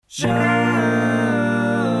Well,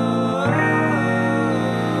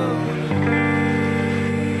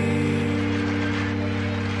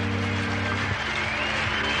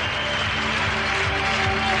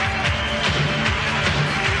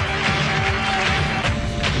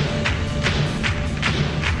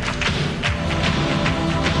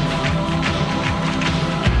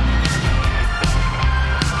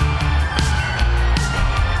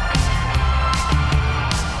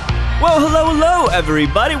 hello,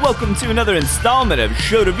 everybody. Welcome to another installment of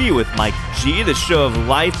Show to Be with Mike G, the show of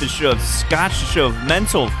life, the show of scotch, the show of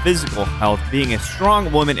mental, physical health, being a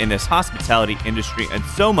strong woman in this hospitality industry, and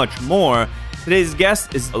so much more. Today's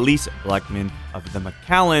guest is Elise Blackman of the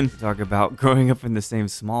McAllen. Talk about growing up in the same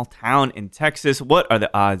small town in Texas. What are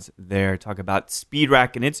the odds there? Talk about Speed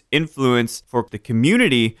Rack and its influence for the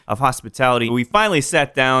community of hospitality. We finally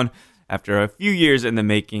sat down. After a few years in the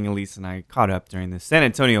making, Elise and I caught up during the San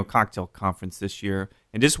Antonio Cocktail Conference this year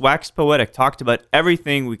and just waxed poetic, talked about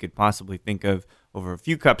everything we could possibly think of over a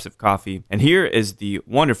few cups of coffee. And here is the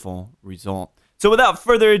wonderful result. So without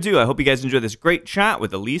further ado, I hope you guys enjoy this great chat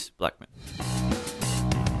with Elise Blackman.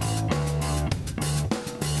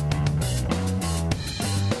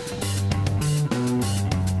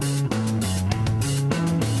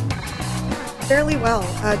 Fairly well.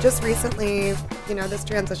 Just recently, this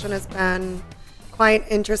transition has been quite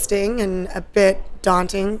interesting and a bit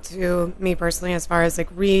daunting to me personally as far as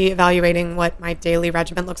like reevaluating what my daily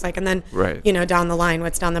regimen looks like and then, down the line,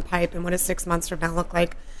 what's down the pipe and what does 6 months from now look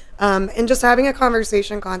like. And just having a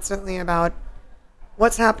conversation constantly about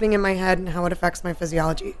what's happening in my head and how it affects my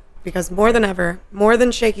physiology. Because more than ever, more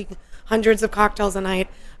than shaking hundreds of cocktails a night,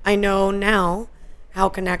 I know now how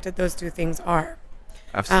connected those two things are.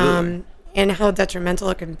 Absolutely. And how detrimental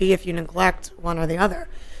it can be if you neglect one or the other.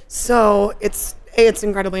 So it's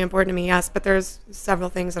incredibly important to me, yes, but there's several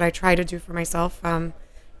things that I try to do for myself,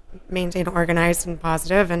 maintain organized and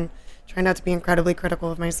positive, and try not to be incredibly critical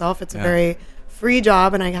of myself. It's a very free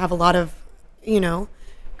job, and I have a lot of,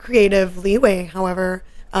 creative leeway. However,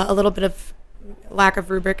 a little bit of lack of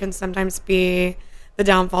rubric can sometimes be the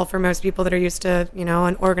downfall for most people that are used to,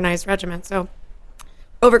 an organized regimen. So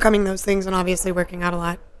overcoming those things and obviously working out a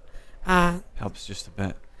lot. Helps just a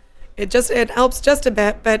bit. It helps just a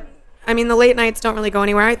bit, but I mean the late nights don't really go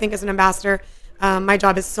anywhere. I think as an ambassador, my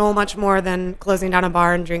job is so much more than closing down a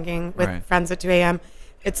bar and drinking with friends at 2 a.m.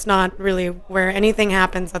 It's not really where anything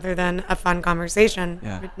happens other than a fun conversation.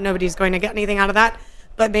 Nobody's going to get anything out of that,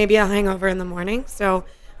 but maybe a hangover in the morning. So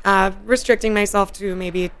restricting myself to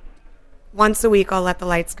maybe once a week, I'll let the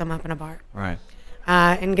lights come up in a bar. Right.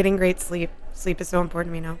 And getting great sleep. Sleep is so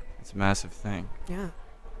important to me now. It's a massive thing. Yeah.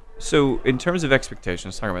 So in terms of expectations,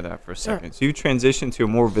 let's talk about that for a second. Sure. So you transitioned to a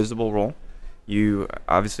more visible role. You,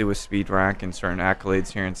 obviously with Speed Rack and certain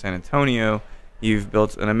accolades here in San Antonio, you've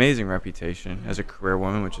built an amazing reputation as a career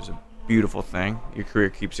woman, which is a beautiful thing. Your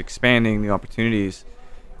career keeps expanding, the opportunities.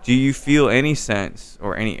 Do you feel any sense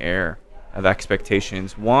or any air of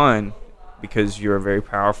expectations? One, because you're a very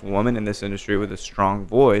powerful woman in this industry with a strong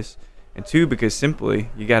voice, and two, because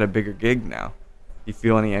simply you got a bigger gig now. You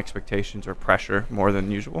feel any expectations or pressure more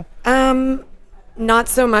than usual? Not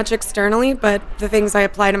so much externally, but the things I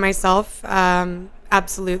apply to myself,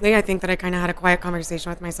 absolutely. I think that I kind of had a quiet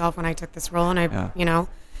conversation with myself when I took this role, and I,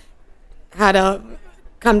 had to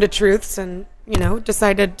come to truths and,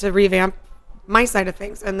 decided to revamp my side of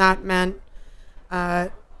things. And that meant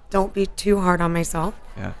don't be too hard on myself.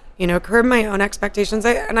 Yeah. Curb my own expectations.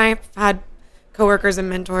 I've had coworkers and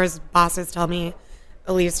mentors, bosses tell me,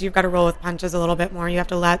 Elise, you've got to roll with punches a little bit more. You have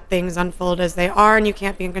to let things unfold as they are, and you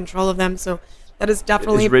can't be in control of them. So that is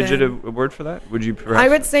definitely Is rigid a word for that? Would you perhaps? I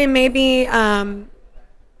would say maybe, I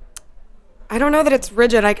don't know that it's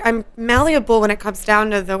rigid. I'm malleable when it comes down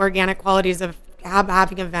to the organic qualities of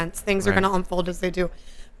having events. Things are going to unfold as they do.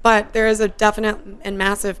 But there is a definite and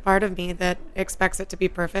massive part of me that expects it to be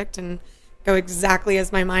perfect and go exactly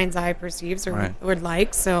as my mind's eye perceives or would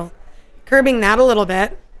like. So curbing that a little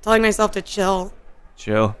bit, telling myself to chill.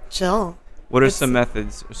 What are some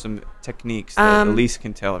methods or some techniques that Elise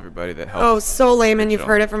can tell everybody that help? Oh, so layman. You've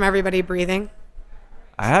heard it from everybody. Breathing.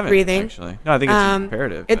 I haven't, breathing. Actually. No, I think it's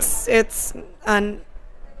imperative. It's it's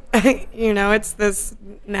this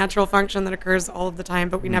natural function that occurs all of the time,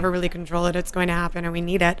 but we never really control it. It's going to happen, and we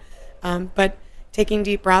need it. But taking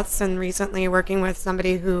deep breaths, and recently working with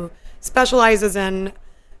somebody who specializes in,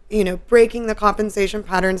 breaking the compensation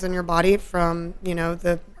patterns in your body from,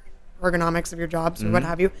 the ergonomics of your jobs or what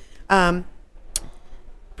have you.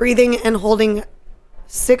 Breathing and holding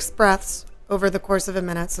 6 breaths over the course of a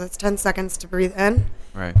minute. So it's 10 seconds to breathe in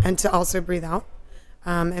and to also breathe out.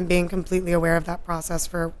 And being completely aware of that process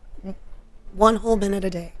for 1 whole minute a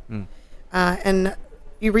day. And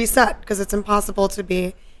you reset, because it's impossible to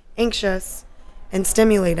be anxious and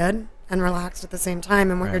stimulated and relaxed at the same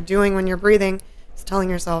time. And what you're doing when you're breathing is telling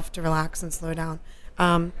yourself to relax and slow down.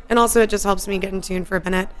 And also it just helps me get in tune for a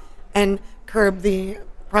minute and curb the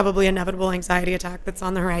probably inevitable anxiety attack that's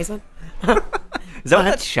on the horizon. Is that what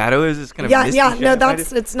that shadow is? It's kind of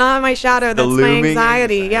it's not my shadow. That's my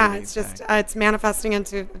anxiety. Yeah, it's exactly. just it's manifesting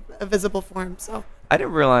into a visible form. So I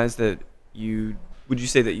didn't realize that would you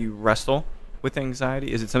say that you wrestle with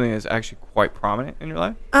anxiety? Is it something that's actually quite prominent in your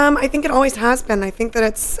life? I think it always has been. I think that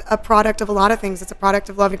it's a product of a lot of things. It's a product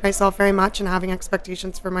of loving myself very much and having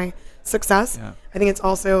expectations for my success. Yeah. I think it's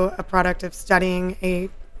also a product of studying a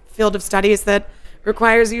field of studies that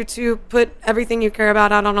requires you to put everything you care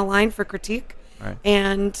about out on a line for critique. Right.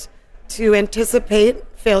 And to anticipate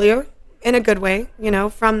failure in a good way.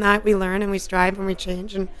 From that we learn and we strive and we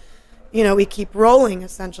change, and we keep rolling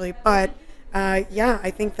essentially. But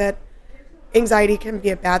I think that anxiety can be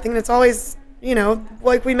a bad thing. And it's always,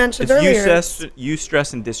 like we mentioned earlier.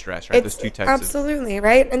 Eustress and distress, right? Those two types. Absolutely,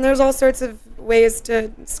 right? And there's all sorts of ways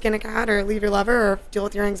to skin a cat or leave your lover or deal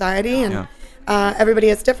with your anxiety. And everybody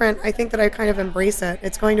is different. I think that I kind of embrace it.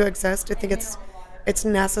 It's going to exist. I think it's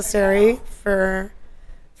necessary for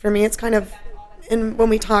me. It's kind of, and when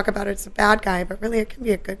we talk about it, it's a bad guy, but really it can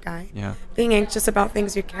be a good guy. Yeah. Being anxious about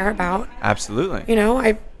things you care about. Absolutely.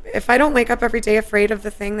 If I don't wake up every day afraid of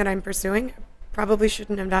the thing that I'm pursuing, I probably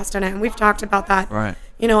shouldn't invest in it. And we've talked about that. Right.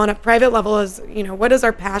 On a private level is, what is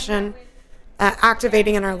our passion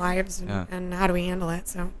activating in our lives, and how do we handle it?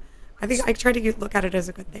 So I think I try to look at it as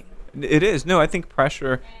a good thing. It is. No, I think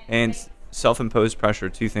pressure and self-imposed pressure are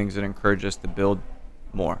two things that encourage us to build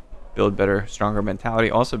more, build better, stronger mentality,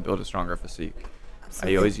 also build a stronger physique.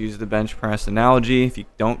 Absolutely. I always use the bench press analogy. If you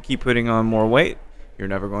don't keep putting on more weight, you're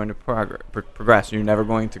never going to progress. You're never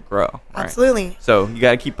going to grow. Right? Absolutely. So you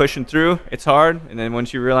got to keep pushing through. It's hard. And then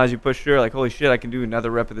once you realize you push through, like, holy shit, I can do another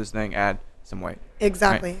rep of this thing, add some weight.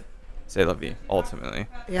 Exactly. Right? C'est la vie, ultimately.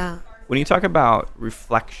 Yeah. When you talk about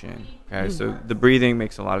reflection, okay, so the breathing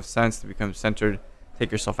makes a lot of sense to become centered,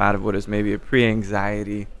 take yourself out of what is maybe a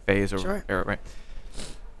pre-anxiety phase or era, right?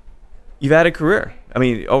 You've had a career. I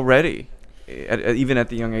mean, already, even at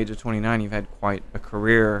the young age of 29, you've had quite a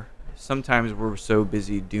career. Sometimes we're so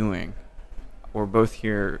busy doing. We're both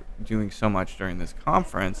here doing so much during this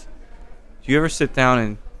conference. Do you ever sit down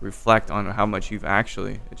and reflect on how much you've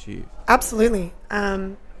actually achieved? Absolutely.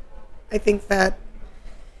 I think that,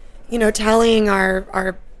 tallying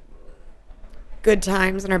our good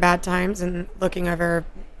times and our bad times and looking over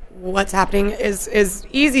what's happening is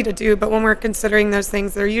easy to do. But when we're considering those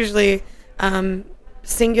things, they're usually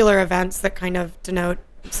singular events that kind of denote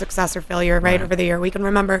success or failure right over the year. We can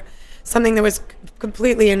remember something that was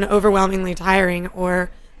completely and overwhelmingly tiring or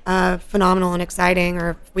phenomenal and exciting,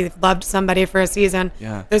 or we've loved somebody for a season.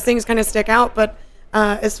 Yeah. Those things kind of stick out. But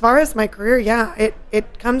as far as my career,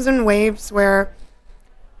 it comes in waves where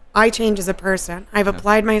I change as a person. I've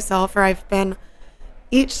applied myself, or I've been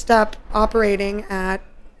each step operating at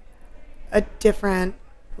a different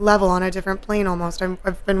level, on a different plane almost.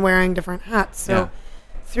 I've been wearing different hats. So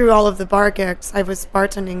through all of the bar gigs, I was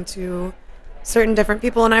bartending to certain different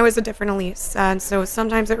people, and I was a different Elise. And so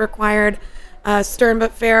sometimes it required stern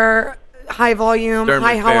but fair, high volume,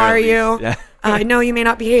 hi, how are you? Yeah. I know you may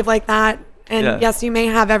not behave like that. And yes, you may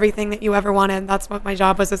have everything that you ever wanted. That's what my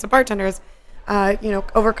job was as a bartender, is,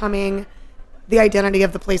 overcoming the identity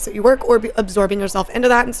of the place that you work, or absorbing yourself into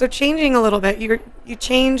that. And so changing a little bit, you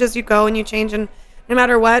change as you go, and you change. And no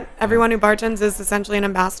matter what, everyone who bartends is essentially an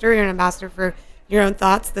ambassador. You're an ambassador for your own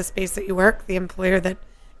thoughts, the space that you work, the employer that,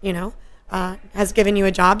 has given you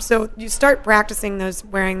a job. So you start practicing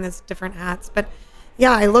wearing those different hats. But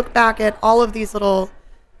yeah, I look back at all of these little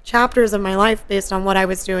chapters of my life based on what I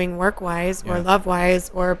was doing work-wise or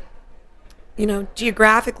love-wise, or,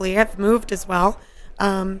 geographically. I've moved as well.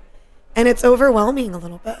 And it's overwhelming a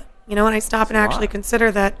little bit, and I stop and actually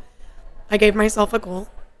consider that I gave myself a goal.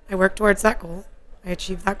 I worked towards that goal. I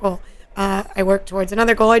achieved that goal. I worked towards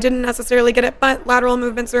another goal. I didn't necessarily get it, but lateral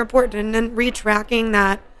movements are important. And then retracking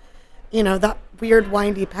that, that weird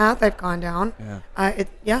windy path I've gone down.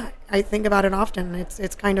 I think about it often.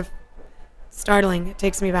 It's kind of startling. It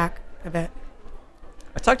takes me back a bit.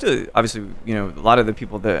 I talked to, obviously, a lot of the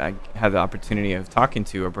people that I have the opportunity of talking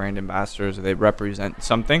to are brand ambassadors, or they represent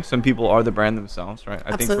something. Some people are the brand themselves, right?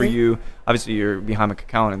 I think for you, obviously you're behind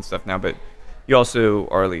McCowan and stuff now, but you also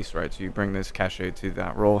are Elise, right? So you bring this cachet to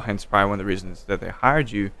that role, hence probably one of the reasons that they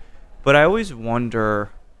hired you. But I always wonder,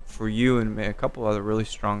 for you and a couple other really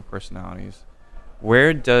strong personalities,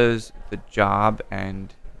 where does the job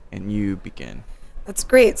end and you begin? That's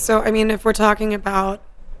great. So, I mean, if we're talking about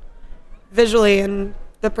visually and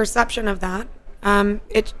the perception of that,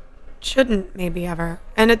 it shouldn't maybe ever.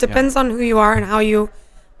 And it depends on who you are and how you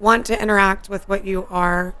want to interact with what you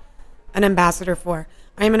are an ambassador for.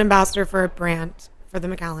 I am an ambassador for a brand, for the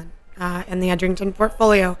Macallan and the Edrington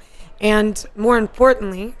portfolio. And more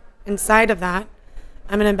importantly, inside of that,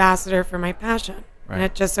 I'm an ambassador for my passion. Right. And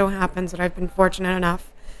it just so happens that I've been fortunate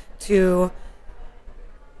enough to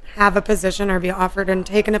have a position or be offered and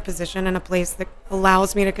taken a position in a place that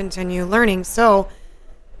allows me to continue learning. So,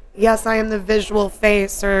 yes, I am the visual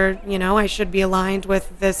face, or, I should be aligned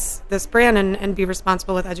with this brand and be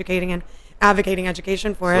responsible with educating and advocating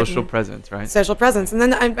education for it. Social presence, right? Social presence. And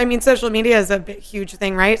then, I mean, social media is a huge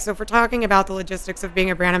thing, right? So if we're talking about the logistics of being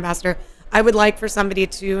a brand ambassador, I would like for somebody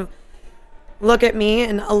to look at me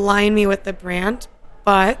and align me with the brand,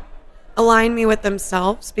 but align me with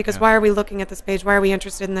themselves, because why are we looking at this page? Why are we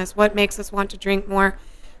interested in this? What makes us want to drink more?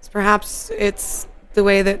 So perhaps it's the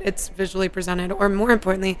way that it's visually presented, or more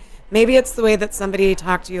importantly, maybe it's the way that somebody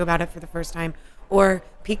talked to you about it for the first time, or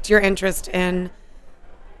piqued your interest in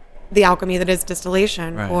the alchemy that is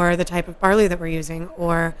distillation, or the type of barley that we're using,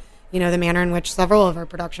 or the manner in which several of our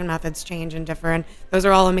production methods change and differ, and those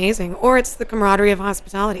are all amazing. Or it's the camaraderie of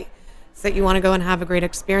hospitality. It's that you want to go and have a great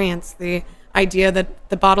experience. The idea that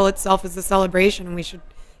the bottle itself is a celebration, and we should,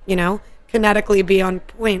 kinetically be on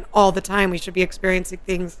point all the time. We should be experiencing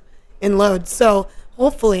things in loads. So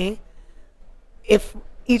hopefully, if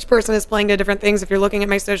each person is playing to different things, if you're looking at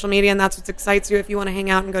my social media and that's what excites you, if you want to hang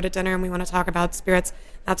out and go to dinner and we want to talk about spirits,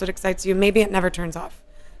 that's what excites you, maybe it never turns off.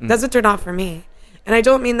 It doesn't turn off for me. And I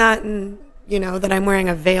don't mean that in, that I'm wearing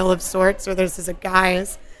a veil of sorts, or this is a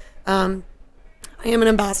guise. I am an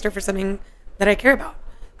ambassador for something that I care about.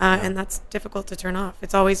 And that's difficult to turn off.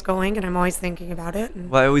 It's always going, and I'm always thinking about it.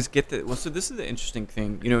 Well, I always get that. Well, so this is the interesting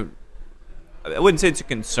thing. I wouldn't say it's a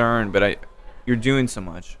concern, but you're doing so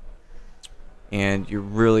much, and you're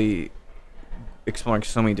really exploring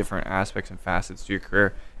so many different aspects and facets to your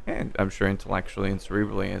career, and I'm sure intellectually and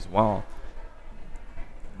cerebrally as well.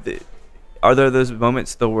 Are there those moments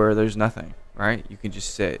still where there's nothing, right? You can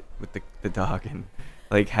just sit with the dog and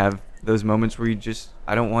have those moments where you just,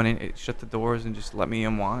 I don't want to shut the doors and just let me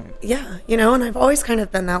unwind. Yeah, and I've always kind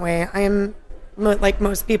of been that way. I am, like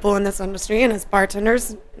most people in this industry and as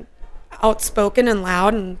bartenders, outspoken and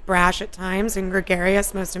loud and brash at times, and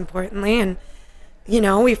gregarious most importantly. And,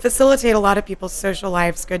 we facilitate a lot of people's social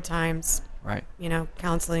lives, good times. Right.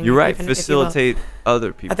 Counseling. You're right, facilitate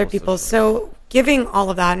other people. Other people. So giving all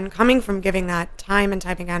of that and coming from giving that time and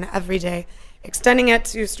typing on every day, extending it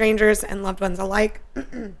to strangers and loved ones alike.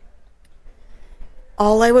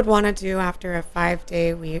 All I would want to do after a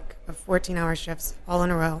 5-day week of 14-hour shifts all in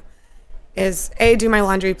a row is do my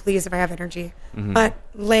laundry, please, if I have energy, but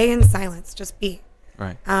lay in silence, just be.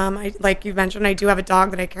 Right. Like you mentioned, I do have a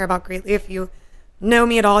dog that I care about greatly. If you know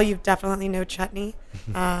me at all, you definitely know Chutney,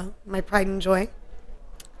 my pride and joy.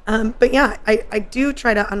 But yeah, I do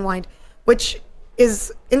try to unwind, which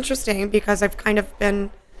is interesting because I've kind of been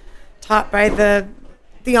taught by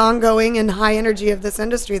the ongoing and high energy of this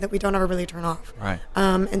industry that we don't ever really turn off. Right.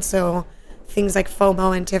 And so things like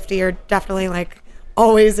FOMO and TIFT are definitely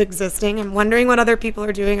always existing. I'm wondering what other people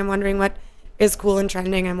are doing. I'm wondering what is cool and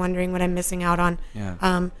trending. I'm wondering what I'm missing out on.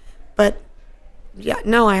 Yeah. But yeah,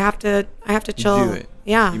 no, I have to chill. You do it.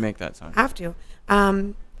 Yeah. You make that song. I have to.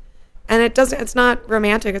 And it's not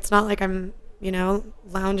romantic. It's not like I'm,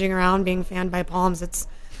 lounging around being fanned by palms. It's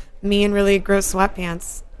me in really gross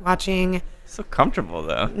sweatpants watching So comfortable,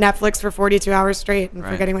 though. Netflix for 42 hours straight and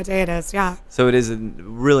forgetting what day it is. Yeah. So it is a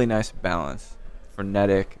really nice balance.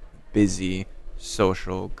 Frenetic, busy,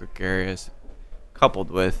 social, gregarious,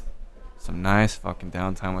 coupled with some nice fucking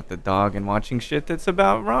downtime with the dog and watching shit that's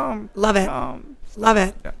about rum. Love it. Love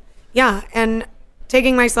it. Yeah. And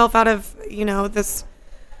taking myself out of, this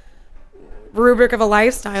rubric of a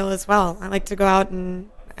lifestyle as well. I like to go out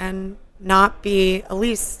and not be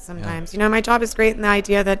Elise sometimes. Yeah. My job is great in the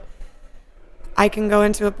idea that I can go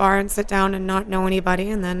into a bar and sit down and not know anybody,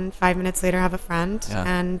 and then 5 minutes later have a friend,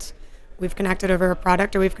 and we've connected over a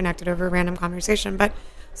product or we've connected over a random conversation. But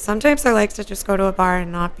sometimes I like to just go to a bar and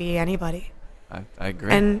not be anybody. I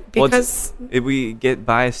agree. And because we get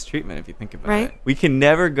biased treatment if you think about right? it. We can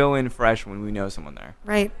never go in fresh when we know someone there.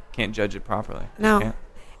 Right. Can't judge it properly. No.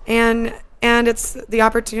 And it's the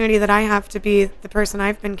opportunity that I have to be the person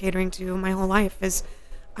I've been catering to my whole life is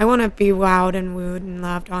I want to be wowed and wooed and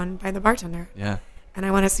loved on by the bartender. Yeah. And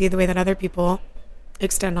I want to see the way that other people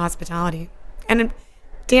extend hospitality. And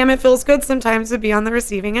damn, it feels good sometimes to be on the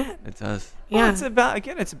receiving end. It does. Yeah. Well,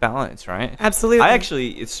 it's a balance, right?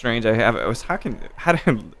 Absolutely. It's strange. How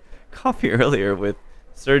to coffee earlier with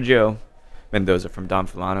Sergio Mendoza from Don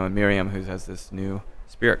Fulano and Miriam, who has this new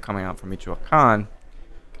spirit coming out from Michoacan.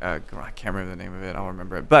 I can't remember the name of it. I'll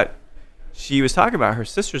remember it. But she was talking about her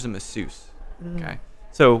sister's a masseuse. Okay.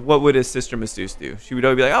 So what would a sister masseuse do? She would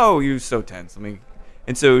always be like, "Oh, you're so tense.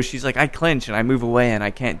 And so she's like, I clench and I move away and I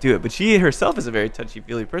can't do it. But she herself is a very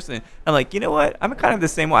touchy-feely person. I'm like, you know what? I'm kind of the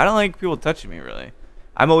same way. I don't like people touching me, really.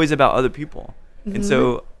 I'm always about other people. And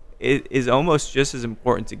so it is almost just as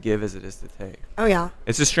important to give as it is to take. Oh, yeah.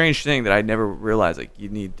 It's a strange thing that I never realized, like, you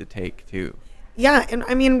need to take, too. Yeah, and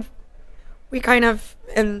I mean, we kind of,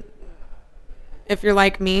 and if you're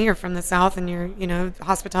like me, you're from the South and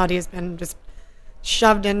hospitality has been just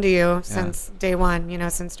shoved into you since day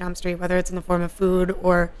one, since Jump Street, whether it's in the form of food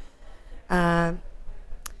or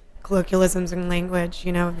colloquialisms in language,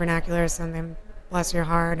 vernacular or something, bless your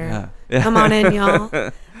heart, or come on in, y'all.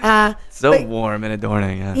 Warm and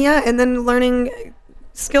adorning, Yeah, and then learning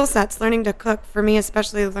skill sets, learning to cook, for me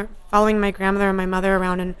especially, following my grandmother and my mother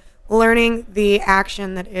around and learning the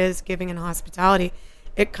action that is giving in hospitality.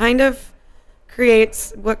 It kind of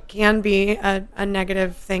creates what can be a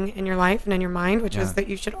negative thing in your life and in your mind, which is that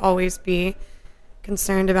you should always be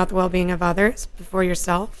concerned about the well-being of others before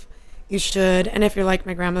yourself. You should, and if you're like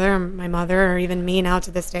my grandmother or my mother or even me now to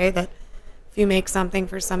this day, that if you make something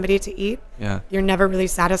for somebody to eat, you're never really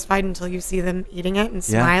satisfied until you see them eating it and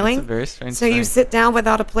smiling. It's a very strange So thing. you sit down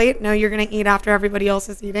without a plate, you're going to eat after everybody else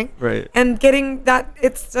is eating. Right. And getting that,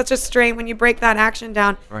 it's such a strain when you break that action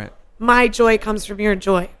down. Right. My joy comes from your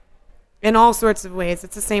joy. In all sorts of ways.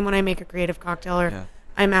 It's the same when I make a creative cocktail or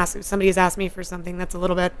somebody's asked me for something that's a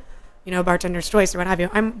little bit, bartender's choice or what have you.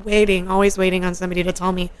 I'm always waiting on somebody to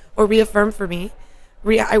tell me or reaffirm for me.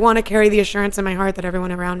 I want to carry the assurance in my heart that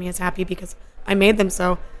everyone around me is happy because I made them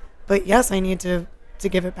so. But yes, I need to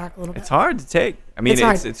give it back a little bit. It's hard to take. I mean,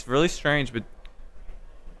 it's really strange, but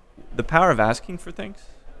the power of asking for things,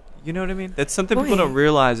 you know what I mean? That's something people don't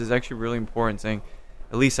realize is actually really important, saying,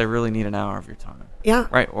 at least I really need an hour of your time. Yeah.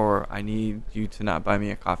 Right? Or I need you to not buy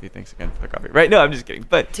me a coffee. Thanks again for the coffee. Right? No, I'm just kidding.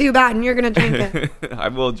 But too bad, and you're going to drink it. I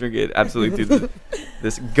will drink it, absolutely, through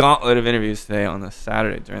this gauntlet of interviews today on the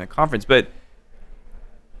Saturday during the conference. But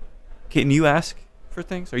can you ask for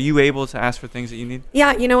things? Are you able to ask for things that you need?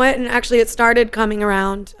 Yeah, you know what? And actually, it started coming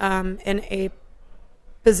around in a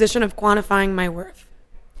position of quantifying my worth.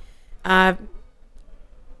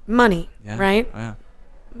 Money, right? Oh, yeah.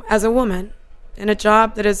 As a woman in a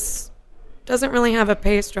job that doesn't really have a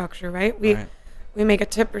pay structure, right? We make a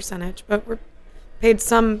tip percentage, but we're paid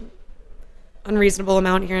some unreasonable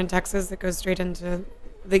amount here in Texas that goes straight into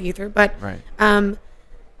the ether. But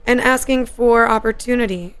and asking for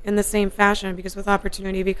opportunity in the same fashion, because with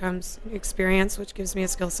opportunity becomes experience, which gives me a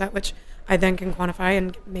skill set, which I then can quantify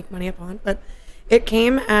and make money upon. But it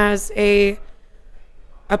came as a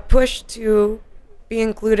push to be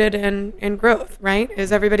included in growth, right?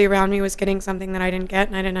 As everybody around me was getting something that I didn't get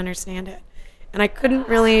and I didn't understand it. And I couldn't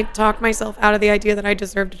really talk myself out of the idea that I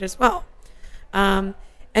deserved it as well. And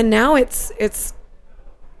now it's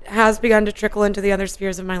has begun to trickle into the other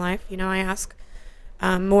spheres of my life. I ask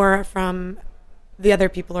more from the other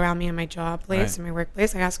people around me in my job place, in my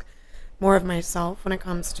workplace. I ask more of myself when it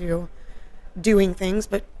comes to doing things,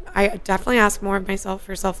 but I definitely ask more of myself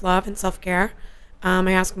for self-love and self-care.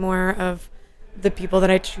 I ask more of the people that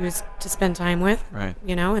I choose to spend time with,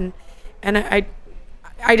 and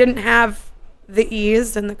I didn't have the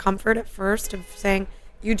ease and the comfort at first of saying,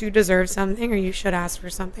 you do deserve something or you should ask for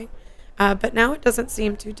something. But now it doesn't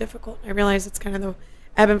seem too difficult. I realize it's kind of the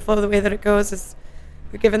ebb and flow, the way that it goes is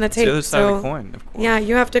you're given the take. It's the other side of the coin, of course. Yeah,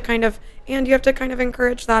 you have to kind of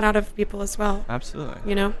encourage that out of people as well.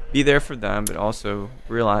 Absolutely. Be there for them, but also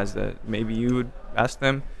realize that maybe you would ask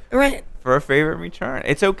them for a favor in return.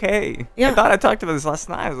 It's okay. Yeah. I thought I talked about this last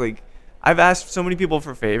night. I was like, I've asked so many people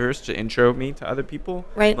for favors to intro me to other people.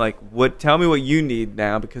 Right. Like, tell me what you need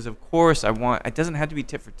now, because of course it doesn't have to be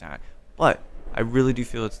tit for tat, but I really do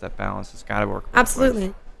feel it's that balance. It's got to work.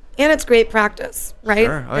 Absolutely. And it's great practice, right?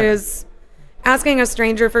 Sure. Oh, There's asking a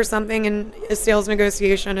stranger for something in a sales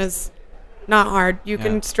negotiation is not hard. You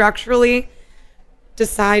can structurally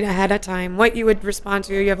decide ahead of time what you would respond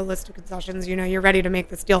to. You have a list of concessions. You're ready to make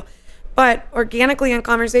this deal. But organically in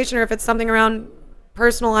conversation, or if it's something around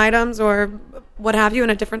personal items or what have you in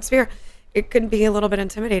a different sphere, it can be a little bit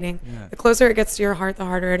intimidating. Yeah. The closer it gets to your heart, the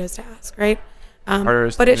harder it is to ask, right?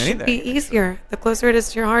 But it should be easier. The closer it is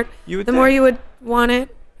to your heart, the more you would want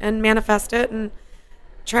it and manifest it and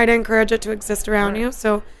try to encourage it to exist around you.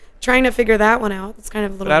 So trying to figure that one out, it's kind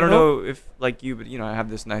of a little bit. I don't know if like you, but I have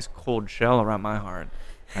this nice cold shell around my heart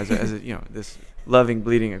as a this loving,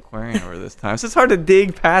 bleeding aquarium over this time. So it's hard to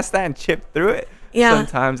dig past that and chip through it. Yeah.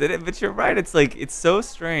 Sometimes. But you're right. It's like, it's so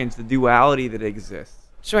strange, the duality that exists.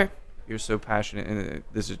 Sure. You're so passionate, and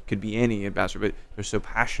could be any ambassador, but they're so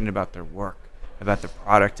passionate about their work, about the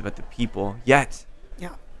product, about the people, yet Yeah.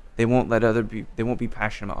 they won't be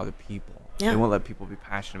passionate about other people. Yeah. They won't let people be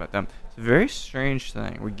passionate about them. It's a very strange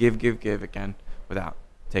thing. We give again without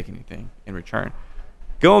taking anything in return.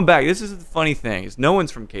 Going back, this is the funny thing, is no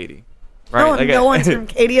one's from Katy. Right? No one's from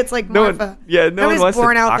Katy. It's like Marfa. No one wants to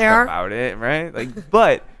born out talk there. about it, right? Like,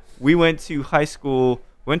 but we went to high school.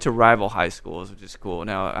 Went to rival high schools, which is cool.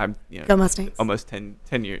 Now I'm, Go Mustangs. Almost 10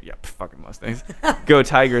 years. Yeah, fucking Mustangs. Go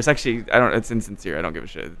Tigers. Actually, I don't. It's insincere. I don't give a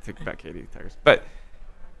shit. Take back Katy Tigers. But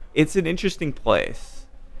it's an interesting place.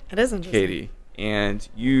 It is interesting. Katy, and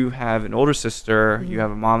you have an older sister. Mm-hmm. You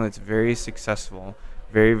have a mom that's very successful,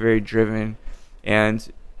 very, very driven,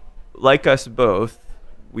 and like us both,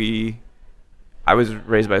 I was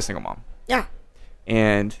raised by a single mom. Yeah.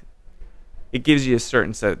 And it gives you a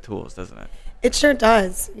certain set of tools, doesn't it? It sure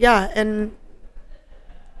does. Yeah. And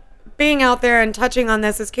being out there and touching on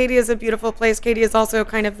this, Katy is a beautiful place. Katy is also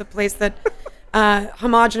kind of the place that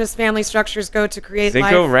homogenous family structures go to create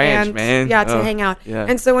life. Cinco Ranch, and, man. Yeah, to hang out. Yeah.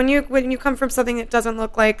 And so when you come from something that doesn't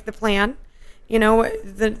look like the plan,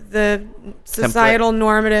 the societal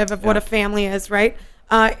normative of what a family is, right?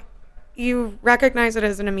 You recognize it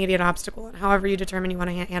as an immediate obstacle, and however you determine you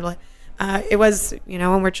want to handle it. It was,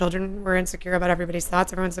 when we're children, we're insecure about everybody's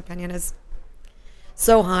thoughts. Everyone's opinion is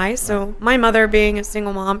so high. So my mother, being a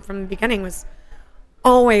single mom from the beginning, was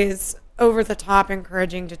always over the top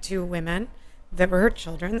encouraging to two women that were her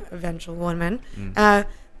children, eventual women,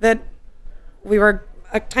 that we were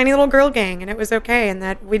a tiny little girl gang and it was okay, and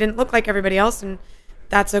that we didn't look like everybody else, and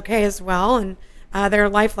that's okay as well. And there are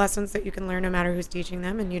life lessons that you can learn no matter who's teaching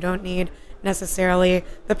them, and you don't need necessarily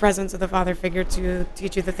the presence of the father figure to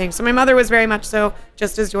teach you the things. So my mother was very much so,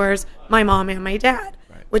 just as yours, my mom and my dad,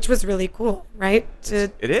 which was really cool, right?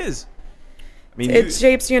 It is. I mean, it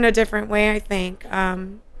shapes you in a different way, I think.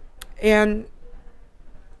 And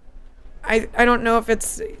I don't know if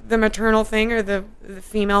it's the maternal thing or the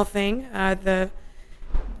female thing. I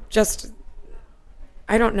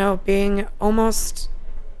don't know, being almost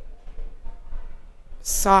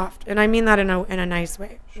soft, and I mean that in a nice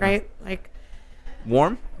way, sure. Right? Like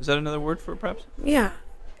warm? Is that another word for it, perhaps? Yeah.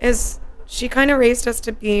 She kind of raised us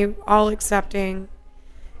to be all accepting,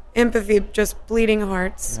 empathy, just bleeding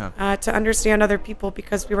hearts, to understand other people,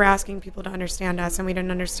 because we were asking people to understand us and we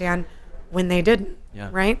didn't understand when they didn't,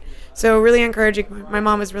 right? So really encouraging. My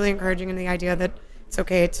mom was really encouraging in the idea that it's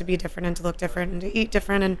okay to be different and to look different and to eat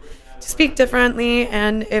different and to speak differently,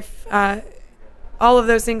 and if all of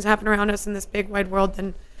those things happen around us in this big wide world,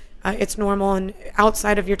 then it's normal. And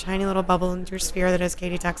outside of your tiny little bubble and your sphere that is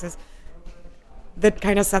Katy, Texas, that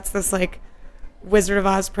kind of sets this like Wizard of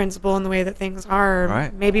Oz principle in the way that things are,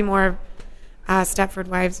 right. Maybe more Stepford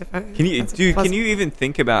Wives. Can you even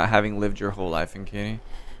think about having lived your whole life in Katy?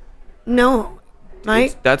 No,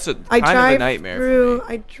 that's kind of a nightmare for me.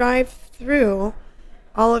 I drive through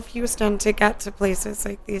all of Houston to get to places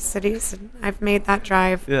like these cities, and I've made that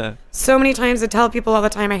drive so many times. I tell people all the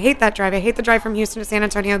time, I hate that drive. I hate the drive from Houston to San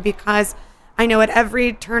Antonio because I know at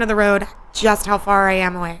every turn of the road just how far I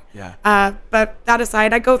am away. But that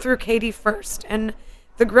aside, I go through Katy first, and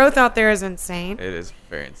the growth out there is insane. It is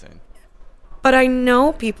very insane. But I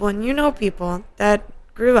know people, and you know people, that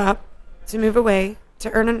grew up to move away,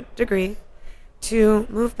 to earn a degree, to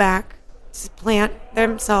move back, to plant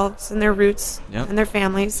themselves and their roots and their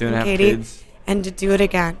families in Katy, and to do it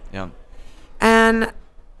again. And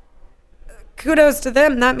kudos to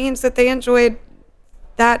them. That means that they enjoyed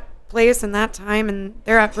that place and that time and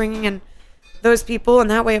their upbringing and those people and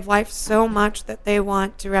that way of life so much that they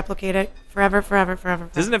want to replicate it forever.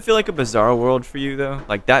 Doesn't it feel like a bizarre world for you, though?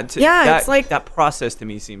 Like that? It's like that process to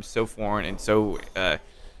me seems so foreign and so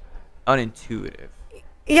unintuitive.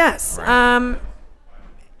 Yes. Right.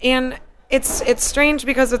 And it's strange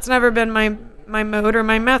because it's never been my mode or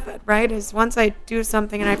my method, right? Is once I do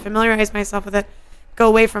something and I familiarize myself with it, go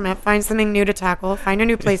away from it, find something new to tackle, find a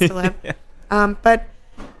new place to live. But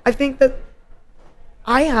I think that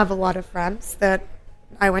I have a lot of friends that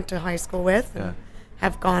I went to high school with and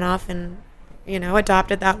have gone off and,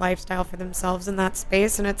 adopted that lifestyle for themselves in that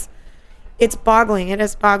space. And it's boggling. It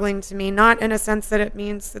is boggling to me, not in a sense that it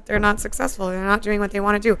means that they're not successful. They're not doing what they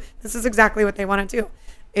want to do. This is exactly what they want to do.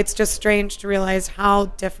 It's just strange to realize how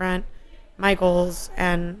different my goals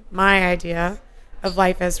and my idea of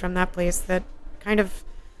life is from that place that kind of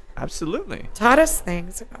absolutely taught us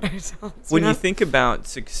things about ourselves. When you think about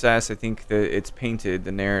success, I think that it's painted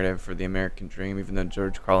the narrative for the American dream, even though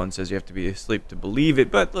George Carlin says you have to be asleep to believe it.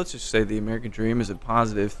 But let's just say the American dream is a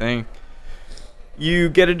positive thing. you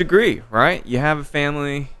get a degree, right? You have a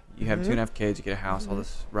family, you have 2.5 kids, you get a house, all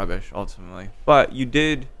this rubbish ultimately. But you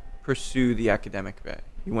did pursue the academic bit.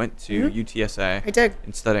 You went to UTSA. I did.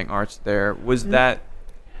 And studying arts there. Was that,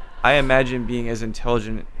 I imagine being as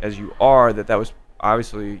intelligent as you are, that was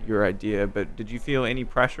obviously your idea, but did you feel any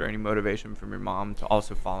pressure, any motivation from your mom to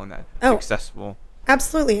also follow that successful?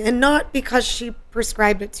 Absolutely. And not because she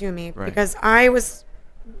prescribed it to me, because I was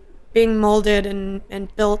being molded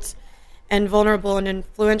and built and vulnerable and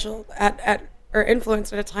influential or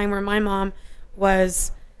influenced at a time where my mom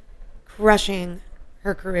was crushing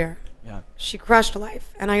her career. Yeah. She crushed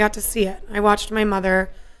life, and I got to see it. I watched my mother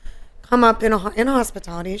come up in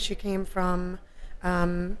hospitality. She came from,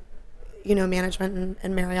 management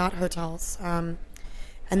and Marriott hotels, and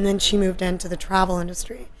then she moved into the travel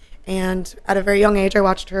industry. And at a very young age, I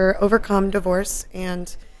watched her overcome divorce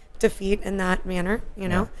and defeat in that manner,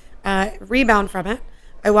 rebound from it.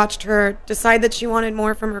 I watched her decide that she wanted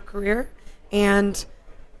more from her career and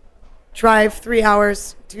drive 3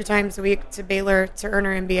 hours 2 times a week to Baylor to earn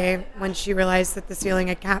her MBA when she realized that the ceiling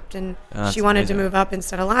had capped and she wanted to move up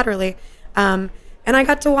instead of laterally. And I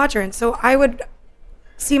got to watch her. And so I would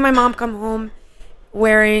see my mom come home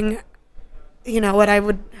wearing, what I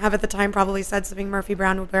would have at the time probably said something Murphy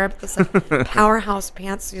Brown would wear, but this powerhouse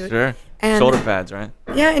pantsuit. Sure. And shoulder pads, right?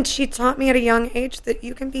 Yeah, and she taught me at a young age that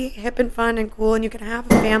you can be hip and fun and cool, and you can have a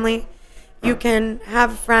family, you can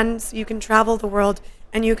have friends, you can travel the world,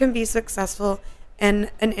 and you can be successful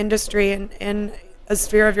in an industry and in a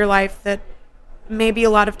sphere of your life that maybe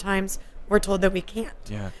a lot of times we're told that we can't.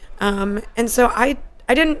 Yeah. And so I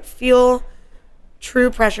didn't feel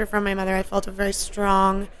true pressure from my mother. I felt a very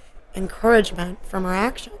strong encouragement from her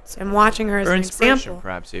actions and watching her as an example.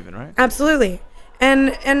 Perhaps even, right? Absolutely.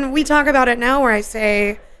 And we talk about it now where I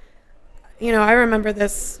say, I remember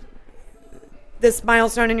this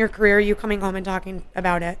milestone in your career, you coming home and talking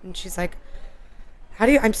about it. And she's like,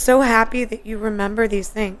 I'm so happy that you remember these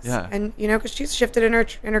things. Yeah. And, because she's shifted in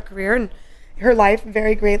her career and her life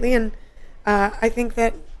very greatly. And I think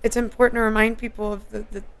that it's important to remind people of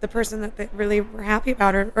the person that really were happy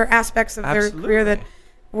about her, or aspects of their career that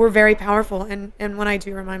were very powerful. And when I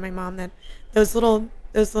do remind my mom that those little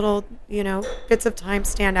bits of time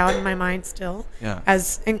stand out in my mind still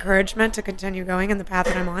as encouragement to continue going in the path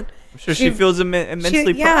that I'm on. I'm sure she feels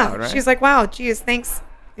immensely proud, right? She's like, wow, geez, thanks.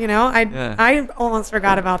 I almost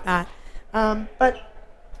forgot about that. But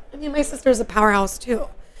my sister's a powerhouse too.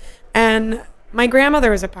 And my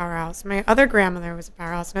grandmother was a powerhouse. My other grandmother was a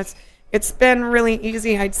powerhouse. And it's been really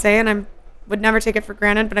easy, I'd say, and I would never take it for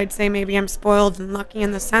granted, but I'd say maybe I'm spoiled and lucky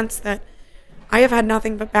in the sense that I have had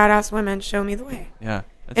nothing but badass women show me the way. Yeah.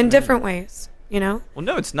 In different ways, Well,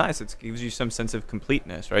 no, it's nice. It gives you some sense of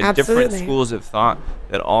completeness, right? Absolutely. Different schools of thought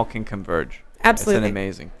that all can converge. Absolutely. It's an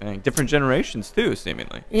amazing thing. Different generations, too,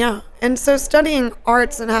 seemingly. Yeah. And so studying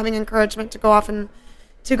arts and having encouragement to go off and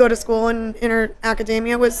to go to school and enter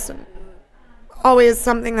academia was always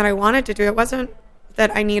something that I wanted to do. It wasn't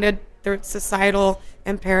that I needed the societal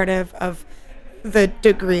imperative of the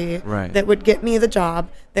degree that would get me the job,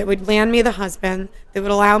 that would land me the husband, that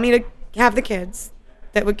would allow me to have the kids,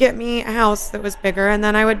 that would get me a house that was bigger, and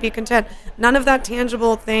then I would be content. None of that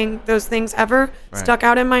tangible those things ever stuck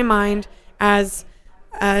out in my mind as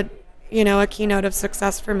a keynote of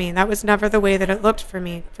success for me. That was never the way that it looked for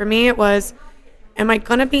me. For me, it was, am I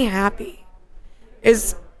going to be happy?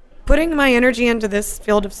 Is putting my energy into this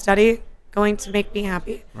field of study going to make me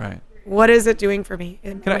happy? Right. What is it doing for me?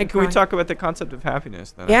 Can we talk about the concept of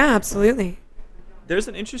happiness then? Yeah, absolutely. There's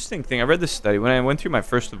an interesting thing. I read this study. When I went through my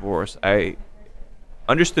first divorce, I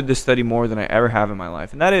understood this study more than I ever have in my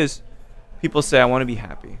life. And that is, people say, I want to be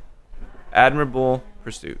happy. Admirable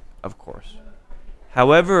pursuit, of course.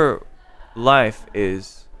 However, life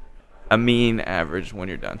is a mean average when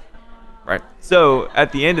you're done. Right? So,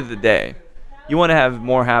 at the end of the day, you want to have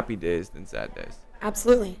more happy days than sad days.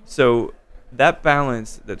 Absolutely. So, that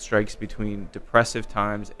balance that strikes between depressive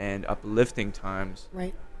times and uplifting times,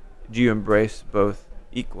 do you embrace both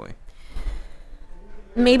equally?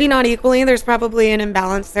 Maybe not equally. There's probably an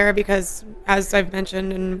imbalance there because, as I've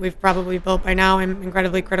mentioned, and we've probably built by now, I'm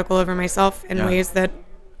incredibly critical over myself in ways that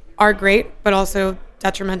are great, but also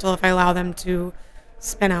detrimental if I allow them to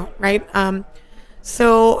spin out, right?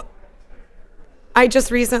 So I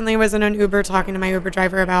just recently was in an Uber talking to my Uber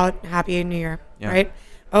driver about Happy New Year, right?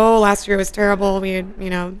 Oh, last year was terrible. We had,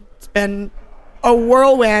 it's been a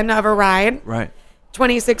whirlwind of a ride. Right.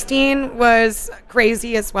 2016 was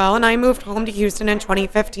crazy as well. And I moved home to Houston in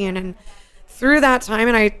 2015. And through that time,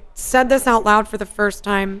 and I said this out loud for the first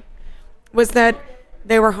time, was that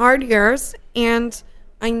they were hard years and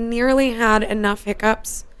I nearly had enough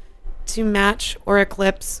hiccups to match or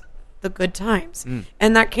eclipse the good times.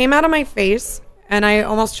 And that came out of my face, and I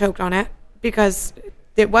almost choked on it because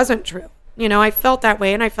it wasn't true. You know, I felt that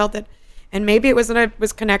way, and I felt that, and maybe it was that I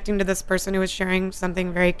was connecting to this person who was sharing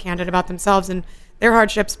something very candid about themselves and their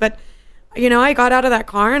hardships. But, you know, I got out of that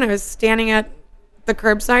car, and I was standing at the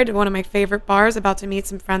curbside at one of my favorite bars about to meet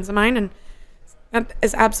some friends of mine, and that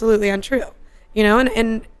is absolutely untrue. You know,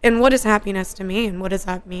 and what is happiness to me, and what does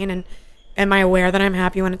that mean? And am I aware that I'm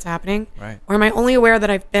happy when it's happening? Right. Or am I only aware that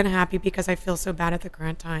I've been happy because I feel so bad at the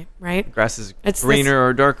current time, right? The grass is greener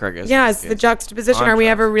or darker, I guess. Yeah, it's the juxtaposition. Contrast. Are we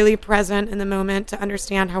ever really present in the moment to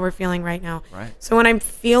understand how we're feeling right now? Right. So when I'm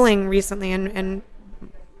feeling recently, and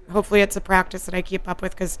hopefully it's a practice that I keep up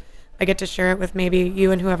with because I get to share it with maybe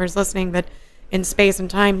you and whoever's listening, but in space and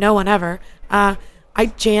time, no one ever. I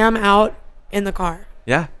jam out in the car.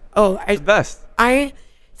 Yeah. Oh, it's the best. I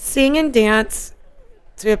sing and dance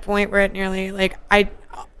to a point where it nearly like I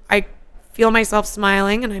feel myself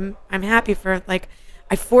smiling, and I'm happy for, like,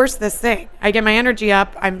 I force this thing. I get my energy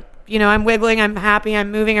up. I'm wiggling. I'm happy.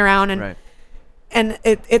 I'm moving around, and right. and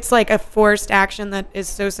it's like a forced action that is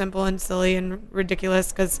so simple and silly and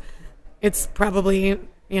ridiculous because it's probably,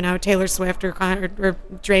 you know, Taylor Swift or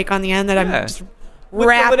Drake on the end that I'm just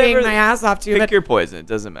rapping my ass off to. Pick your poison. It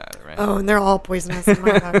doesn't matter, right? Oh, and they're all poisonous in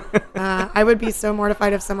my book. I would be so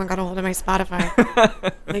mortified if someone got a hold of my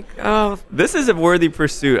Spotify. Like, oh. This is a worthy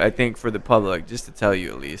pursuit, I think, for the public, just to tell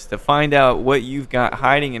you at least, to find out what you've got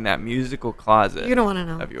hiding in that musical closet. You don't want to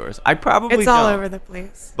know. Of yours. I probably It's don't. all over the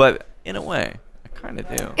place. But in a way, I kind of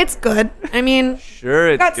do. It's good. I mean, sure,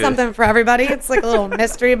 it's got good. something for everybody. It's like a little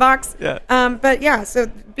mystery box. Yeah. But yeah, so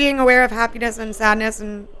being aware of happiness and sadness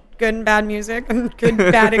and good and bad music and good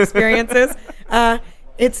bad experiences,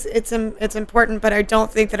 it's important. But I don't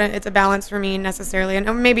think that it's a balance for me necessarily,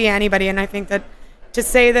 and maybe anybody. And I think that to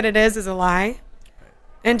say that it is a lie,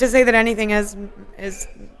 and to say that anything is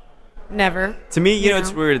never. To me, you know,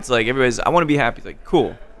 it's weird. It's like everybody's, I want to be happy. It's like,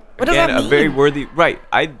 cool. What does that mean? A very worthy, right.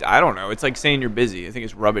 I don't know. It's like saying you're busy. I think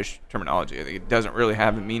it's rubbish terminology. I think it doesn't really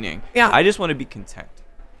have a meaning. Yeah. I just want to be content.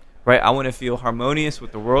 Right? I want to feel harmonious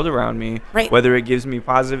with the world around me. Right. Whether it gives me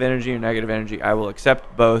positive energy or negative energy, I will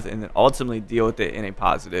accept both and then ultimately deal with it in a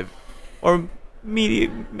positive or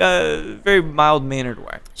very mild-mannered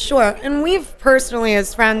way. Sure. And we've personally,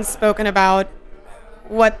 as friends, spoken about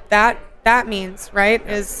what that means, right?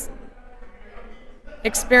 Yeah. Is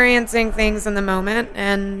experiencing things in the moment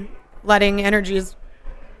and letting energies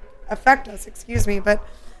affect us, but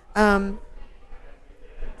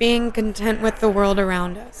being content with the world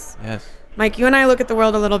around us. Yes. Mike, you and I look at the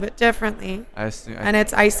world a little bit differently, and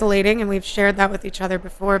it's isolating, and we've shared that with each other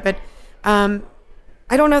before, but I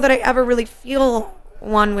don't know that I ever really feel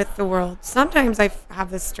one with the world. Sometimes I have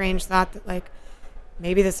this strange thought that, like,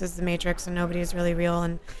 maybe this is the Matrix and nobody is really real,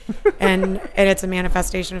 and it's a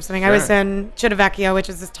manifestation of something. Sure. I was in Civitavecchia, which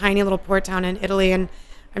is this tiny little port town in Italy, and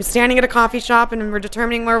I'm standing at a coffee shop, and we're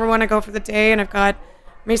determining where we want to go for the day, and I've got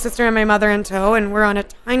my sister and my mother in tow, and we're on a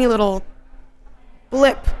tiny little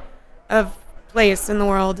blip of place in the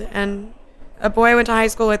world, and a boy I went to high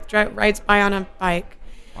school with rides by on a bike.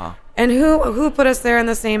 Wow. And who put us there in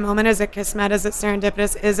the same moment? Is it Kismet? Is it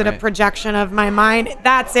serendipitous? Is it a projection of my mind?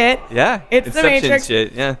 That's it. Yeah. It's the Matrix.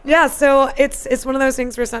 Shit. Yeah. Yeah. So it's one of those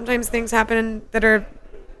things where sometimes things happen that are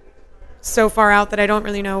so far out that I don't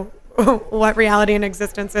really know what reality and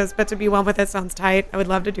existence is. But to be one with it sounds tight. I would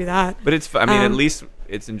love to do that. But it's, I mean, at least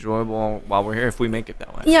it's enjoyable while we're here if we make it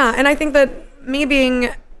that way. Yeah. And I think that me being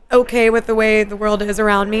okay with the way the world is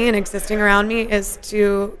around me and existing around me is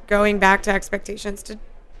to going back to expectations, to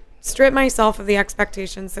strip myself of the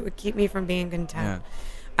expectations that would keep me from being content. Yeah.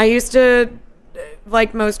 I used to,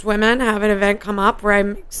 like most women, have an event come up where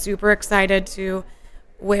I'm super excited to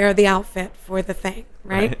wear the outfit for the thing,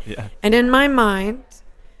 right? Yeah. And in my mind,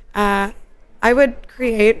 I would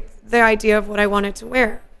create the idea of what I wanted to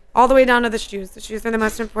wear, all the way down to the shoes. The shoes are the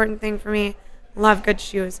most important thing for me. Love good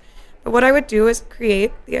shoes. But what I would do is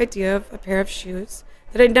create the idea of a pair of shoes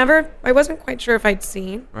that I wasn't quite sure if I'd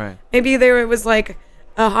seen. Right. Maybe it was like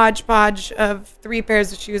a hodgepodge of 3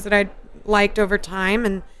 pairs of shoes that I'd liked over time,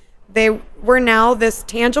 and they were now this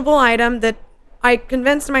tangible item that I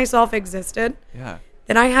convinced myself existed. Yeah.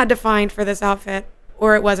 That I had to find for this outfit,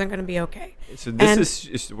 or it wasn't going to be okay. So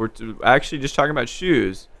we're actually just talking about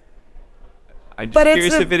shoes. I'm just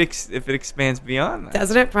curious if it expands beyond that.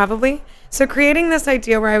 Doesn't it? Probably. So creating this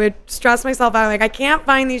idea where I would stress myself out, like, I can't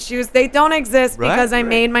find these shoes. They don't exist because I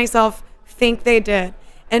made myself think they did.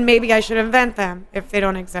 And maybe I should invent them if they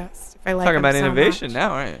don't exist. If I like talking them about so innovation much.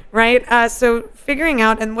 now, right? Right. So figuring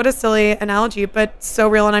out, and what a silly analogy, but so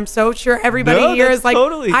real. And I'm so sure everybody here is like,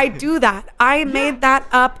 totally. I do that. I made that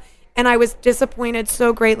up And I was disappointed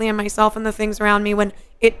so greatly in myself and the things around me when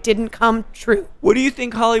it didn't come true. What do you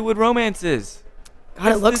think Hollywood romance is?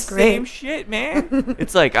 God, it looks the great. Same shit, man.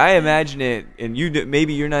 It's like I imagine it, and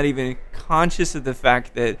maybe you're not even conscious of the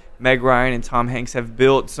fact that Meg Ryan and Tom Hanks have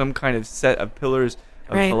built some kind of set of pillars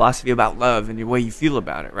of philosophy about love and the way you feel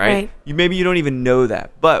about it, right? Maybe you don't even know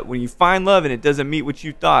that, but when you find love and it doesn't meet what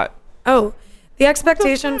you thought. Oh, the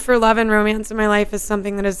expectation for love and romance in my life is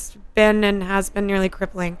something that has been and has been nearly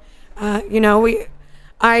crippling.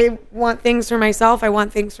 I want things for myself. I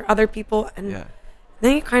want things for other people, and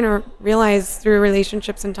then you kind of realize through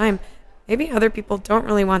relationships and time, maybe other people don't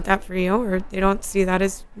really want that for you, or they don't see that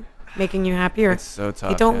as making you happy, or it's so tough,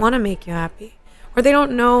 they don't want to make you happy, or they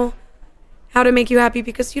don't know how to make you happy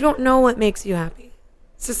because you don't know what makes you happy.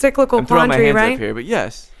 It's a cyclical quandary, right? Up here, but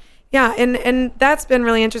yes. Yeah, and that's been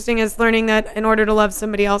really interesting, is learning that in order to love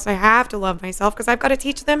somebody else, I have to love myself because I've got to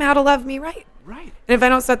teach them how to love me right. Right. And if I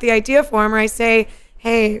don't set the idea for them, or I say,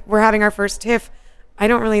 hey, we're having our first tiff, I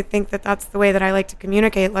don't really think that that's the way that I like to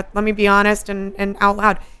communicate. Let me be honest and out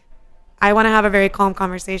loud. I want to have a very calm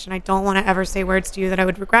conversation. I don't want to ever say words to you that I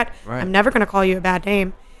would regret. Right. I'm never going to call you a bad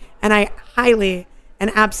name. And I highly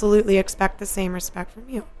and absolutely expect the same respect from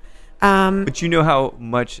you. But you know how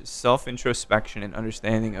much self-introspection and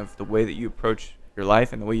understanding of the way that you approach your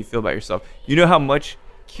life and the way you feel about yourself, you know how much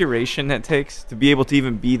curation that takes to be able to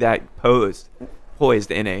even be that poised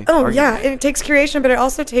in a argument. Yeah, it takes curation, but it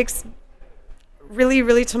also takes really,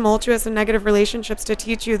 really tumultuous and negative relationships to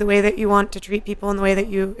teach you the way that you want to treat people and the way that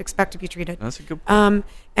you expect to be treated. That's a good point.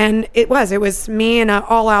 And it was me in an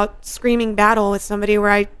all-out screaming battle with somebody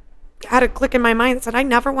where I had a click in my mind that said,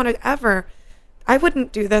 I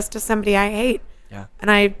wouldn't do this to somebody I hate. Yeah.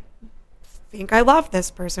 And I think I love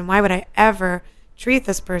this person. Why would I ever treat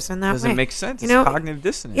this person that way? Doesn't make sense. It's cognitive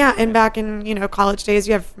dissonance. Yeah, and back in college days,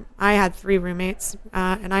 I had 3 roommates,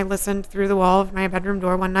 and I listened through the wall of my bedroom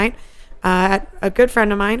door one night at a good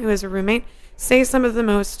friend of mine who is a roommate say some of the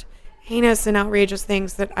most heinous and outrageous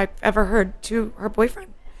things that I've ever heard to her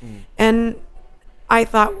boyfriend. And I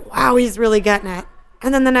thought, wow, he's really getting it.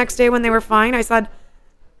 And then the next day when they were fine, I said,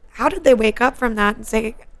 how did they wake up from that and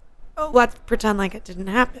say, oh, let's pretend like it didn't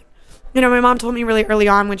happen? My mom told me really early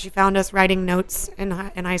on when she found us writing notes in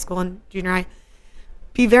high school and junior high,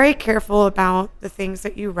 be very careful about the things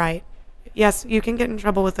that you write. Yes, you can get in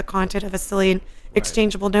trouble with the content of a silly and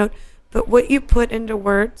exchangeable note, but what you put into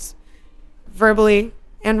words, verbally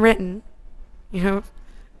and written,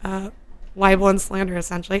 libel and slander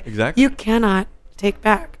essentially, exactly, you cannot take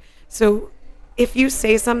back. So if you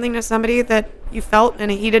say something to somebody that you felt in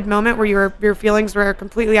a heated moment where your feelings were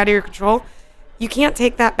completely out of your control, you can't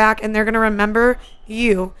take that back, and they're going to remember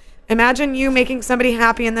you. Imagine you making somebody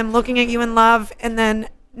happy and them looking at you in love, and then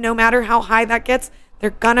no matter how high that gets, they're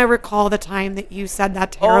going to recall the time that you said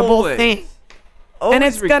that terrible thing. And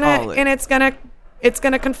it's going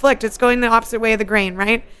to conflict. It's going the opposite way of the grain,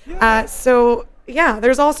 right? Yeah.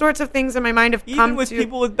 There's all sorts of things in my mind have come to... Even with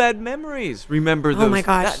people with bad memories, remember those. Oh, my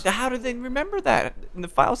gosh. How do they remember that in the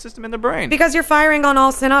file system in the brain? Because you're firing on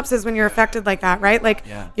all synapses when you're affected like that, right? Like,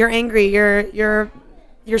 you're angry, you're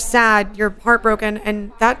sad, you're heartbroken,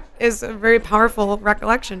 and that is a very powerful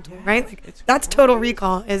recollection tool, right? Like, that's total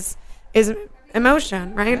recall is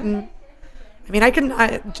emotion, right? And I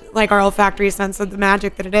mean, like our olfactory sense of the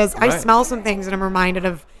magic that it is, I smell some things and I'm reminded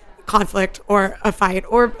of conflict or a fight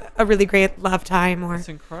or a really great love time, or it's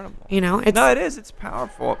incredible. It is. It's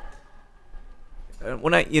powerful.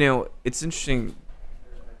 It's interesting.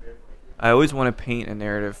 I always want to paint a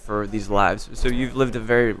narrative for these lives. So you've lived a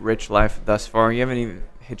very rich life thus far. You haven't even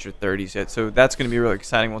hit your 30s yet. So that's going to be really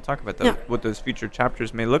exciting. We'll talk about what those future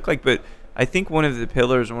chapters may look like. But I think one of the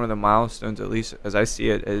pillars, one of the milestones, at least as I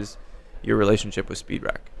see it, is your relationship with Speed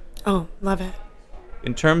Rack. Oh, love it.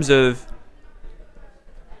 In terms of,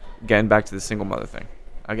 again, back to the single mother thing.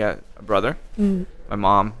 I got a brother, my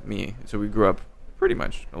mom, me. So we grew up pretty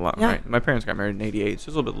much alone, right? My parents got married in 88, so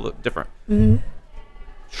it's a little bit different. Mm-hmm.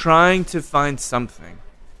 Trying to find something,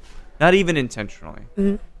 not even intentionally,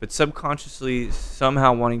 but subconsciously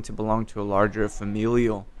somehow wanting to belong to a larger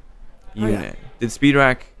familial unit. Did Speed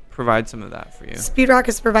Rack provide some of that for you? Speed Rack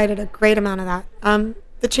has provided a great amount of that.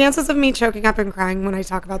 The chances of me choking up and crying when I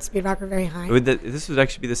talk about Speed Rack are very high. This would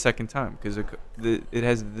actually be the second time, because it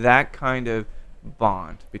has that kind of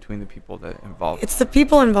bond between the people that involved. It's the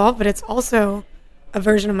people involved, but it's also a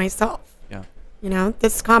version of myself. Yeah.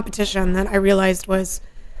 This competition that I realized was,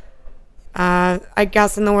 I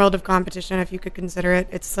guess in the world of competition, if you could consider it,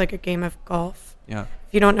 it's like a game of golf. Yeah.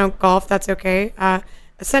 If you don't know golf, that's okay.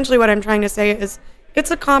 Essentially what I'm trying to say is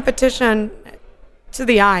it's a competition to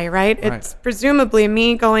the eye, right? It's presumably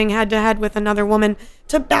me going head to head with another woman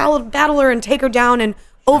to battle her and take her down and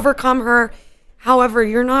overcome her. However,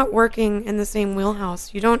 you're not working in the same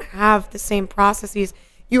wheelhouse. You don't have the same processes.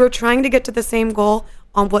 You are trying to get to the same goal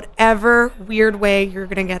on whatever weird way you're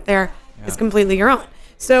going to get there is completely your own.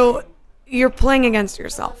 So you're playing against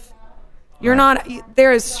yourself. You're not,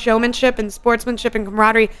 there is showmanship and sportsmanship and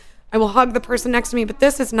camaraderie. I will hug the person next to me, but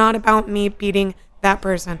this is not about me beating that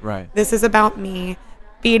person. Right. This is about me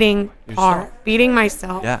beating beating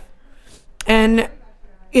myself. Yeah. And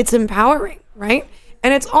it's empowering, right?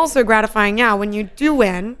 And it's also gratifying, when you do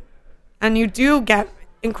win and you do get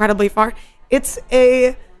incredibly far, it's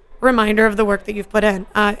a reminder of the work that you've put in.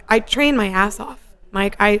 I trained my ass off,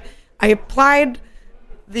 Mike. I applied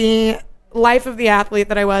the life of the athlete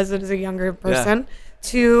that I was as a younger person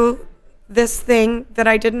to this thing that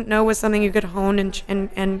I didn't know was something you could hone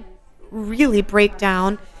and really break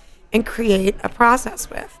down and create a process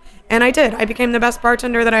with. And I did. I became the best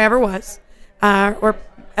bartender that I ever was, or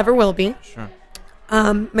ever will be. Sure.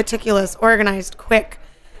 Meticulous, organized, quick,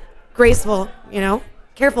 graceful,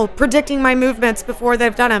 careful, predicting my movements before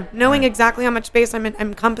they've done them, knowing exactly how much space I'm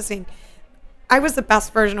encompassing. I was the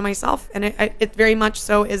best version of myself, and it very much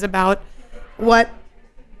so is about what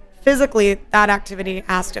physically that activity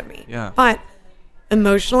asked of me. Yeah. But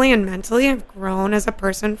emotionally and mentally, I've grown as a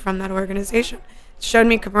person from that organization. It showed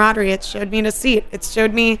me camaraderie. It showed me a seat. It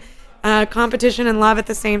showed me competition and love at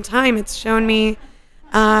the same time. It's shown me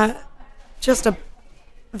the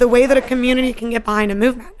way that a community can get behind a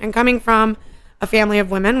movement. And coming from a family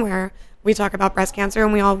of women where we talk about breast cancer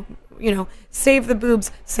and we all, save the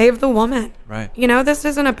boobs, save the woman. Right. This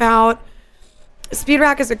isn't about... Speed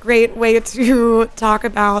Rack is a great way to talk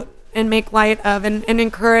about and make light of and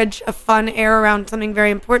encourage a fun air around something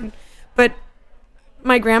very important. But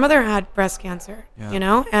my grandmother had breast cancer,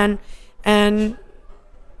 and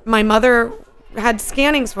my mother had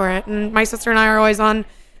scannings for it, and my sister and I are always on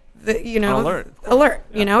the, alert.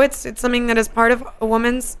 Yeah. It's something that is part of a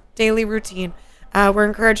woman's daily routine. We're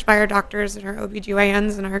encouraged by our doctors and our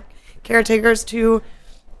OBGYNs and our caretakers to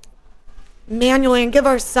manually and give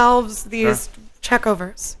ourselves these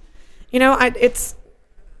checkovers.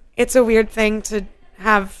 It's a weird thing to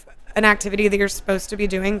have an activity that you're supposed to be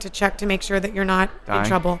doing to check to make sure that you're not in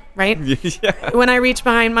trouble, right? Yeah. When I reach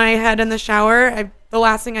behind my head in the shower, the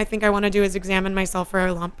last thing I think I want to do is examine myself for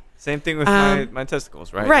a lump. Same thing with my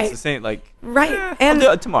testicles, right? Right. It's the same, and I'll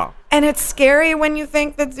do it tomorrow. And it's scary when you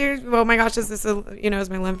think that oh my gosh, is this is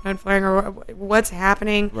my lymph node flaring, or what's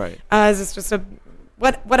happening? Right. Is this just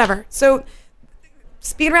whatever? So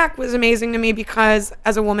Speed Rack was amazing to me because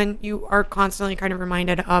as a woman, you are constantly kind of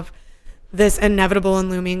reminded of this inevitable and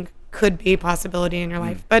looming could be possibility in your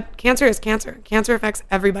life. But cancer is cancer. Cancer affects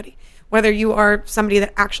everybody. Whether you are somebody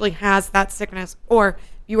that actually has that sickness or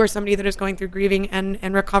you are somebody that is going through grieving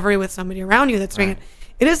and recovery with somebody around you that's doing it.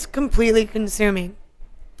 It is completely consuming.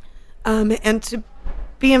 And to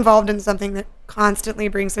be involved in something that constantly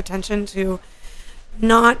brings attention to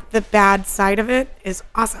not the bad side of it is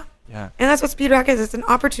awesome. Yeah. And that's what Speed Rack is. It's an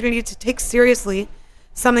opportunity to take seriously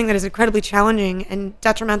something that is incredibly challenging and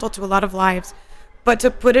detrimental to a lot of lives, but to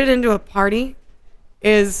put it into a party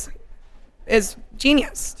is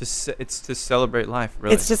genius. It's to celebrate life,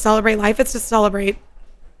 really. It's to celebrate life. It's to celebrate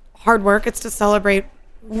hard work. It's to celebrate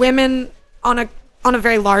women on a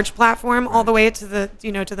very large platform, all the way to the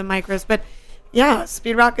to the micros. But yeah,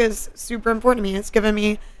 Speed Rack is super important to me. It's given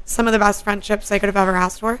me some of the best friendships I could have ever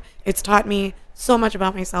asked for. It's taught me so much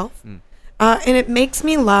about myself, and it makes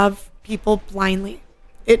me love people blindly.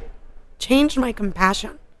 It changed my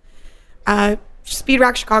compassion. Speed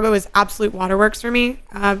Rack Chicago is absolute waterworks for me.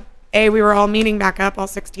 We were all meeting back up, all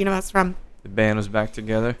 16 of us from... The band was back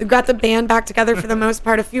together? We got the band back together for the most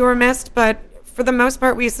part. A few were missed, but for the most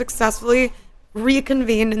part, we successfully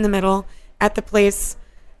reconvened in the middle at the place,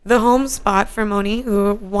 the home spot for Moni,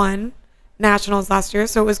 who won nationals last year.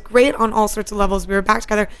 So it was great on all sorts of levels. We were back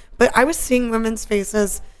together, but I was seeing women's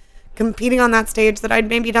faces competing on that stage that I'd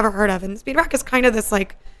maybe never heard of. And Speed Rack is kind of this,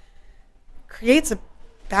 creates a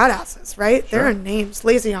badasses, right? Sure. There are names,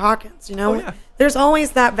 Lacey Hawkins, Oh, yeah. There's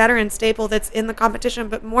always that veteran staple that's in the competition,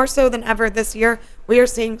 but more so than ever this year, we are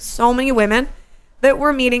seeing so many women that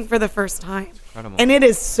we're meeting for the first time. Incredible. And it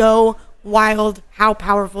is so wild how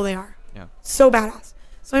powerful they are. Yeah. So badass.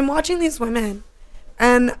 So I'm watching these women,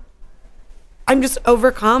 and I'm just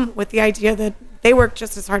overcome with the idea that they work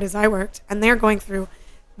just as hard as I worked, and they're going through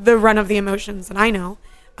the run of the emotions that I know.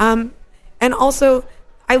 And also,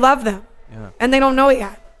 I love them. Yeah. And they don't know it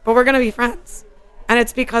yet, but we're going to be friends. And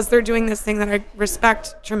it's because they're doing this thing that I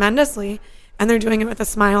respect tremendously, and they're doing it with a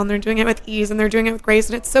smile, and they're doing it with ease, and they're doing it with grace.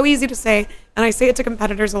 And it's so easy to say, and I say it to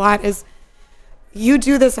competitors a lot, is You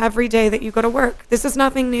do this every day that you go to work. This is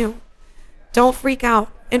nothing new. Don't freak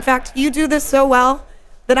out. In fact, you do this so well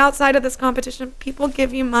that outside of this competition, people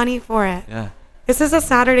give you money for it. Yeah. This is a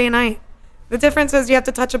Saturday night. The difference is you have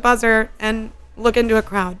to touch a buzzer and look into a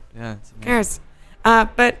crowd. Yeah. Who cares?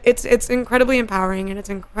 But it's incredibly empowering, and it's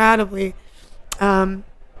incredibly,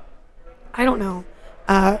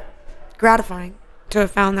 gratifying to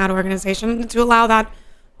have found that organization, to allow that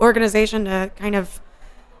organization to kind of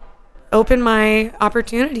open my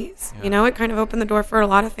opportunities. Yeah. It kind of opened the door for a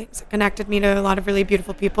lot of things. It connected me to a lot of really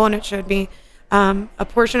beautiful people, and it showed me a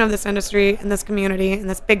portion of this industry and this community and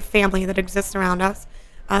this big family that exists around us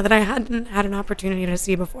that I hadn't had an opportunity to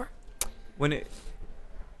see before.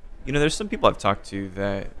 There's some people I've talked to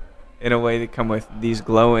that, in a way, they come with these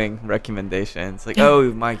glowing recommendations. Like,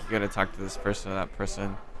 oh, Mike, you got to talk to this person or that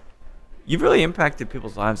person. You've really impacted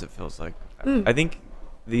people's lives, it feels like. I think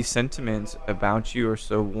these sentiments about you are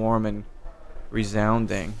so warm and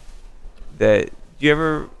resounding that, do you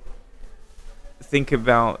ever think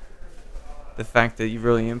about the fact that you've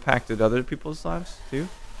really impacted other people's lives too?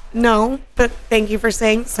 No, but thank you for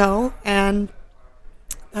saying so, and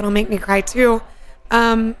that'll make me cry too.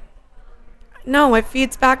 No, it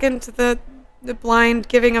feeds back into the blind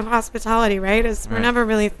giving of hospitality, right? We're never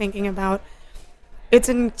really thinking about it's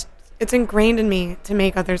ingrained in me to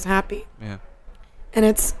make others happy. Yeah. And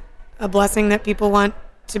it's a blessing that people want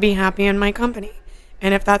to be happy in my company.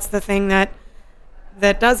 And if that's the thing that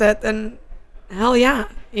does it, then hell yeah,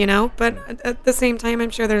 But at the same time,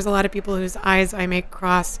 I'm sure there's a lot of people whose eyes I make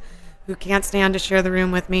cross who can't stand to share the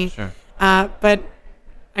room with me. Sure. But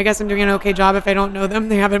I guess I'm doing an okay job if I don't know them.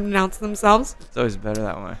 They haven't announced themselves. It's always better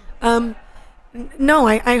that way. No,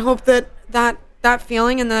 I hope that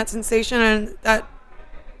feeling and that sensation and that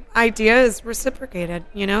idea is reciprocated.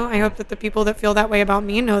 I hope that the people that feel that way about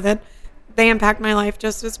me know that they impact my life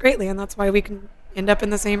just as greatly, and that's why we can end up in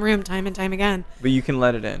the same room time and time again. But you can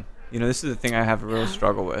let it in. This is the thing I have a real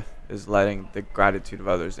struggle with, is letting the gratitude of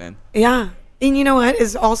others in. Yeah. And you know what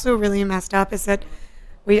is also really messed up is that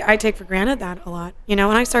I take for granted that a lot. And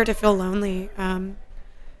I start to feel lonely,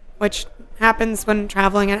 which happens when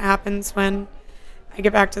traveling. It happens when I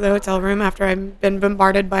get back to the hotel room after I've been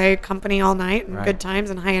bombarded by company all night and good times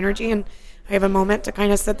and high energy. And I have a moment to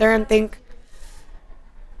kind of sit there and think,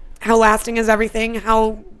 how lasting is everything?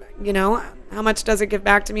 How much does it give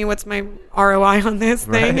back to me? What's my ROI on this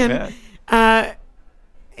thing? And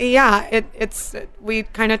it's we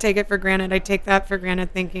kind of take it for granted. I take that for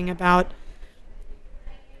granted, thinking about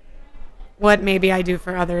what maybe I do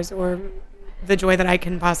for others or the joy that I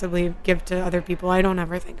can possibly give to other people. I don't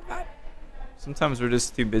ever think about it. Sometimes we're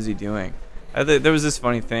just too busy doing. There was this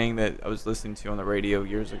funny thing that I was listening to on the radio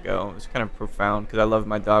years ago. It was kind of profound because I love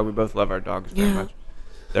my dog. We both love our dogs very much.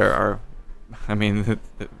 They're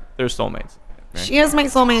soulmates. Right? She is my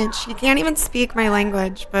soulmate. She can't even speak my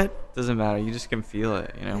language, but doesn't matter. You just can feel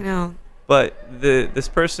it, I know. But this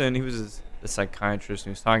person, he was a psychiatrist,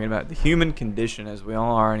 and he was talking about the human condition, as we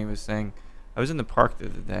all are, and he was saying, I was in the park the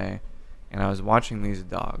other day, and I was watching these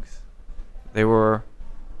dogs. They were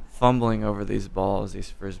fumbling over these balls,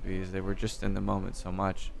 these frisbees. They were just in the moment so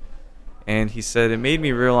much. And he said, it made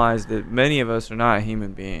me realize that many of us are not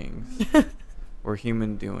human beings. We're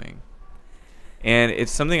human doing. And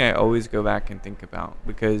it's something I always go back and think about,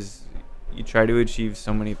 because you try to achieve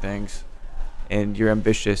so many things, and you're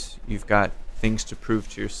ambitious. You've got things to prove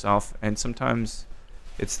to yourself, and sometimes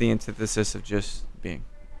it's the antithesis of just being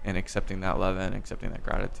and accepting that love and accepting that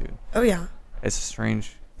gratitude. Oh, yeah. It's a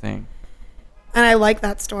strange thing. And I like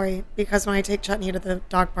that story, because when I take Chutney to the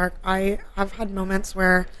dog park, I have had moments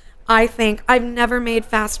where I think I've never made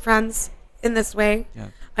fast friends in this way. Yeah.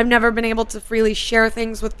 I've never been able to freely share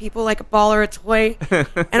things with people like a ball or a toy.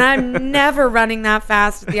 And I'm never running that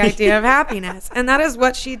fast at the idea of happiness. And that is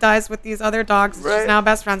what she does with these other dogs she's now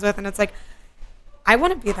best friends with. And it's like, I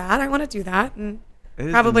want to be that. I want to do that. And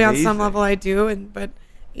probably amazing. On some level I do. But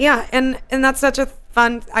yeah, and that's such a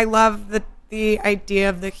fun, I love the idea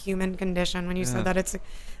of the human condition when you said that it's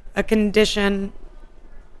a condition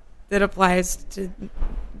that applies to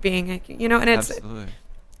being, and it's, absolutely.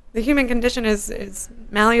 The human condition is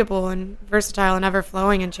malleable and versatile and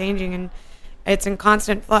ever-flowing and changing, and it's in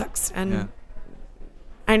constant flux. And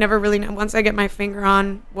I never really know. Once I get my finger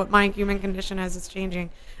on what my human condition is, it's changing.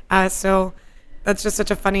 So that's just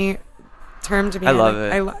such a funny term to me. I love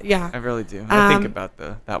it. I really do. I think about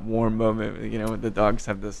that warm moment, when the dogs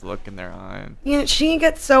have this look in their eye. She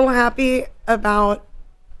gets so happy about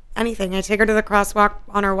anything. I take her to the crosswalk.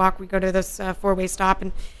 On our walk, we go to this four-way stop,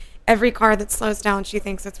 and every car that slows down, she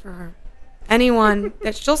thinks it's for her. anyone,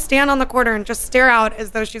 that she'll stand on the corner and just stare out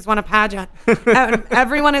as though she's won a pageant.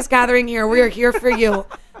 Everyone is gathering here. We are here for you.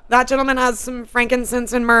 That gentleman has some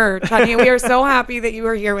frankincense and myrrh. Chutney, we are so happy that you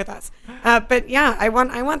are here with us. But yeah, I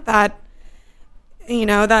want that,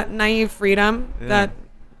 that naive freedom, that,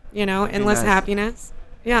 endless happiness.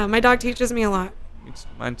 Yeah, my dog teaches me a lot.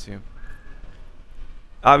 Mine too.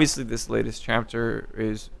 Obviously, this latest chapter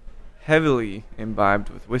is heavily imbibed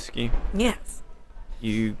with whiskey. Yes.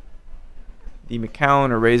 The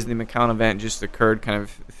Macallan, or Raise the Macallan event just occurred kind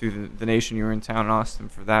of through the nation. You were in town in Austin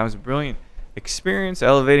for that. It was a brilliant experience,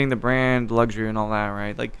 elevating the brand, luxury, and all that,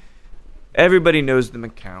 right? Like, everybody knows the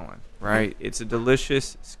Macallan, right? It's a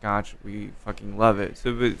delicious scotch. We fucking love it.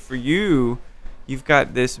 So, but for you, you've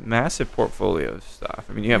got this massive portfolio of stuff.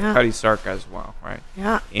 I mean, you have Cutty Sark as well, right?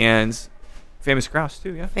 Yeah. And Famous Grouse,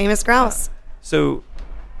 too, yeah? Famous Grouse. So,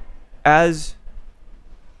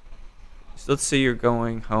 let's say you're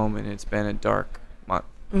going home and it's been a dark month.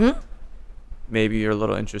 Mm-hmm. Maybe you're a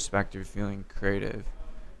little introspective, feeling creative.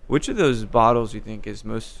 Which of those bottles do you think is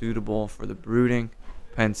most suitable for the brooding,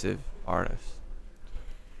 pensive artist?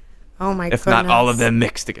 Oh, my goodness. If not all of them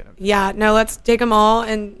mixed together. Yeah, no, let's take them all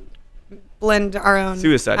and blend our own.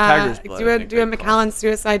 Suicide, Tiger's Blood. Do a Macallan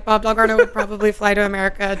suicide. Bob Delgarno would probably fly to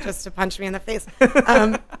America just to punch me in the face.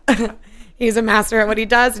 He's a master at what he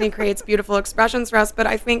does, and he creates beautiful expressions for us. But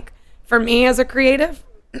I think for me as a creative,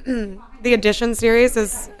 the Edition series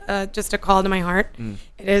is just a call to my heart.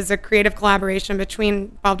 It is a creative collaboration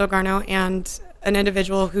between Bob Delgarno and an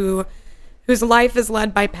individual whose life is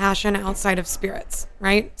led by passion outside of spirits,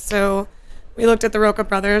 right? So we looked at the Roca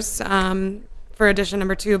brothers for edition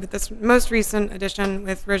number 2, but this most recent edition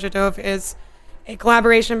with Roja Dove is a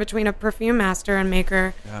collaboration between a perfume master and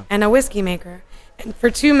maker and a whiskey maker. And for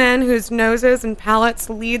two men whose noses and palates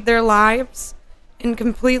lead their lives in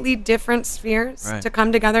completely different spheres to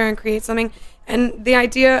come together and create something. And the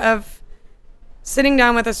idea of sitting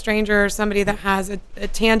down with a stranger or somebody that has a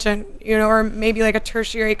tangent, or maybe like a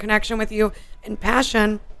tertiary connection with you and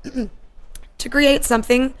passion to create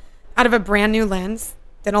something out of a brand new lens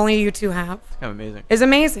that only you two have. It's kind of amazing. Is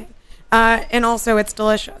amazing. And also it's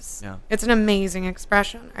delicious. Yeah. It's an amazing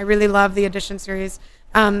expression. I really love the Edition series.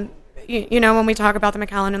 When we talk about the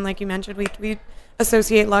Macallan, and like you mentioned, we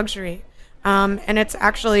associate luxury. And it's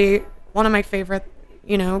actually one of my favorite,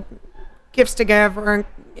 gifts to give or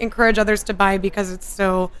encourage others to buy because it's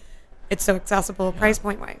so accessible price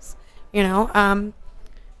point wise.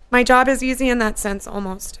 My job is easy in that sense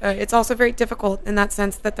almost. It's also very difficult in that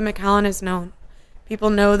sense that the Macallan is known. People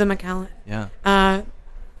know the Macallan. Yeah.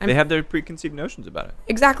 They have their preconceived notions about it.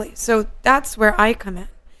 Exactly. So that's where I come in.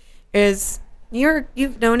 Is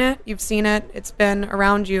you've known it, you've seen it, it's been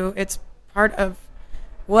around you. It's part of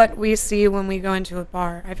what we see when we go into a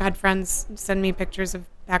bar. I've had friends send me pictures of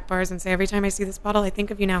back bars and say, every time I see this bottle, I think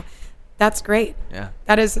of you now. That's great. Yeah.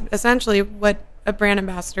 That is essentially what a brand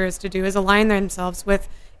ambassador is to do, is align themselves with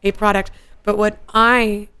a product. But what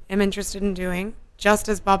I am interested in doing, just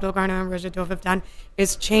as Bob Delgarno and Roja Dove have done,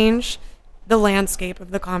 is change the landscape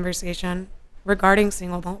of the conversation regarding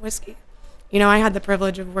single malt whiskey. I had the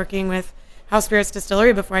privilege of working with House Spirits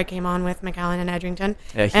Distillery before I came on with Macallan and Edrington.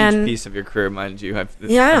 Yeah, huge piece of your career, mind you. I've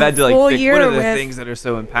had to think, what are the things that are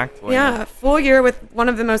so impactful? Yeah, full year with one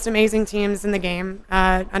of the most amazing teams in the game,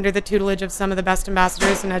 under the tutelage of some of the best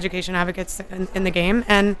ambassadors and education advocates in the game,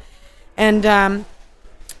 and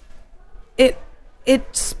it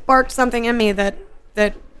sparked something in me that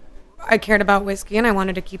I cared about whiskey, and I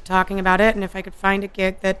wanted to keep talking about it. And if I could find a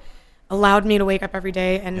gig that allowed me to wake up every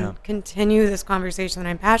day and continue this conversation that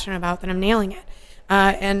I'm passionate about, then I'm nailing it.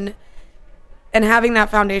 And having that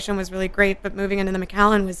foundation was really great, but moving into the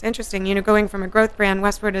Macallan was interesting. Going from a growth brand,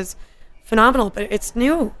 Westward is phenomenal, but it's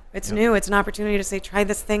new. It's new. It's an opportunity to say, try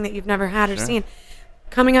this thing that you've never had or seen.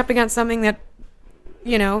 Coming up against something that,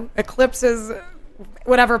 eclipses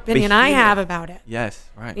whatever opinion I have about it. Yes,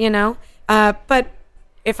 right. But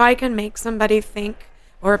if I can make somebody think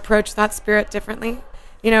or approach that spirit differently,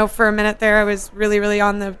 for a minute there, I was really, really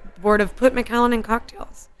on the board of put Macallan in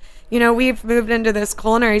cocktails. We've moved into this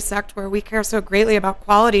culinary sect where we care so greatly about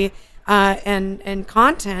quality and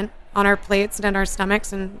content on our plates and in our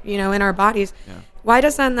stomachs and, in our bodies. Yeah. Why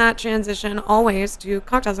doesn't that transition always to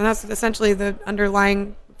cocktails? And that's essentially the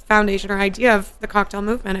underlying foundation or idea of the cocktail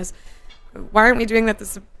movement is, why aren't we doing that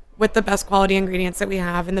with the best quality ingredients that we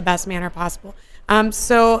have in the best manner possible?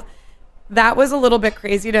 So that was a little bit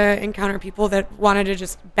crazy to encounter people that wanted to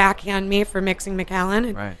just backhand me for mixing Macallan.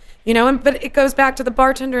 And, right. But it goes back to the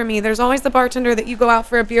bartender in me. There's always the bartender that you go out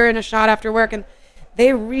for a beer and a shot after work, and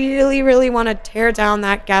they really, really want to tear down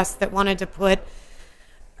that guest that wanted to put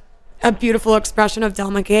a beautiful expression of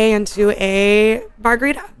Del Mackay into a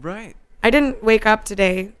margarita. Right. I didn't wake up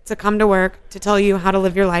today to come to work to tell you how to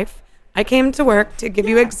live your life. I came to work to give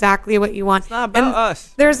you exactly what you want. It's not about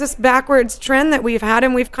us. There's this backwards trend that we've had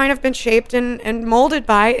and we've kind of been shaped and molded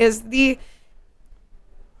by is the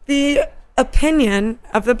opinion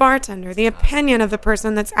of the bartender, the opinion of the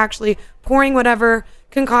person that's actually pouring whatever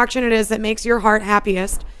concoction it is that makes your heart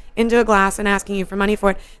happiest into a glass and asking you for money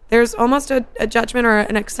for it. There's almost a judgment or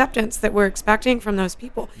an acceptance that we're expecting from those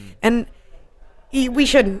people. And we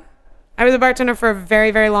shouldn't. I was a bartender for a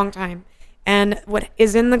very, very long time. And what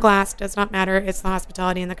is in the glass does not matter. It's the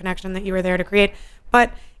hospitality and the connection that you were there to create.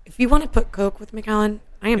 But if you want to put Coke with Macallan,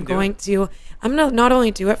 I'm going to not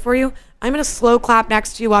only do it for you, I'm going to slow clap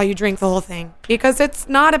next to you while you drink the whole thing. Because it's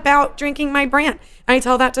not about drinking my brand. And I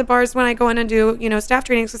tell that to bars when I go in and do, staff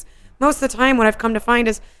trainings. Because most of the time what I've come to find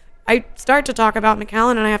is I start to talk about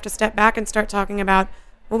Macallan and I have to step back and start talking about,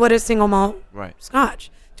 well, what is single malt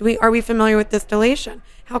Scotch? Are we familiar with distillation?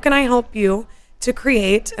 How can I help you to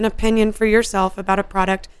create an opinion for yourself about a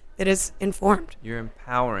product that is informed? You're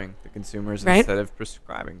empowering the consumers instead of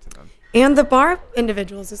prescribing to them. And the bar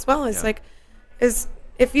individuals as well. Is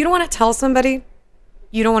if you don't want to tell somebody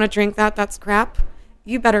you don't want to drink that's crap,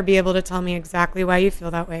 you better be able to tell me exactly why you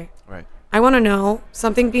feel that way. Right. I want to know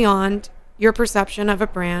something beyond your perception of a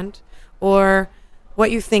brand or what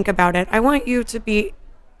you think about it. I want you to be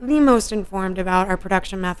the most informed about our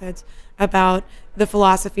production methods, about the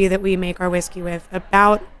philosophy that we make our whiskey with,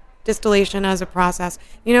 about distillation as a process.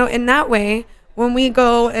 In that way, when we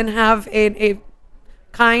go and have a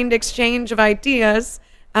kind exchange of ideas,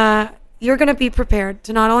 you're going to be prepared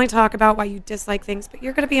to not only talk about why you dislike things, but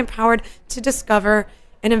you're going to be empowered to discover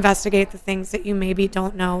and investigate the things that you maybe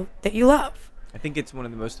don't know that you love. I think it's one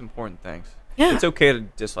of the most important things. Yeah. It's okay to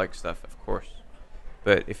dislike stuff, of course.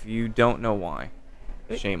 But if you don't know why,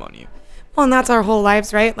 shame on you. Well, and that's our whole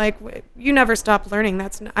lives, right? Like, you never stop learning.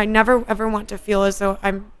 I never ever want to feel as though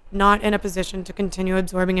I'm not in a position to continue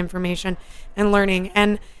absorbing information and learning.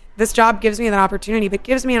 And this job gives me that opportunity, but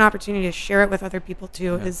gives me an opportunity to share it with other people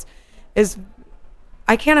too. Yeah. Is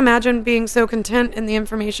I can't imagine being so content in the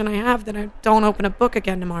information I have that I don't open a book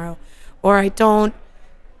again tomorrow, or I don't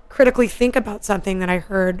critically think about something that I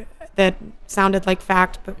heard that sounded like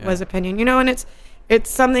fact but was opinion. And it's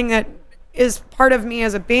something that is part of me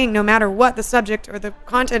as a being, no matter what the subject or the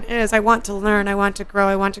content is. I want to learn, I want to grow,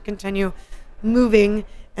 I want to continue moving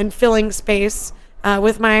and filling space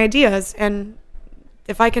with my ideas. And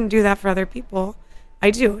if I can do that for other people,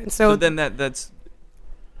 I do. And so then that's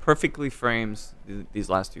perfectly frames these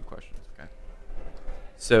last two questions. Okay.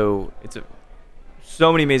 So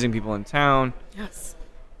so many amazing people in town. Yes.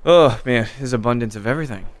 Oh man, there's abundance of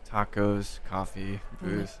everything: tacos, coffee,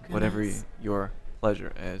 booze, whatever your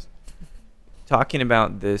pleasure is. Talking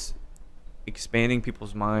about this, expanding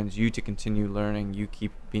people's minds, you to continue learning, you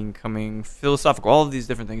keep becoming philosophical, all of these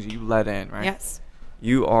different things you let in, right? Yes.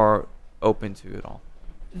 You are open to it all.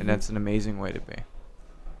 And that's an amazing way to be.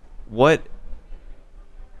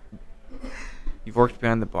 You've worked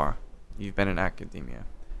behind the bar. You've been in academia.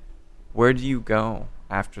 Where do you go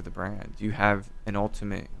after the brand? Do you have an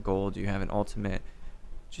ultimate goal? Do you have an ultimate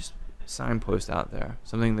just signpost out there?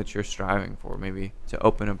 Something that you're striving for, maybe to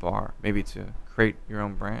open a bar, maybe to create your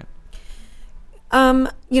own brand?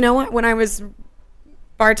 When I was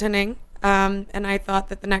bartending, and I thought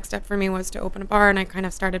that the next step for me was to open a bar, and I kind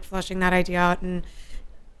of started fleshing that idea out and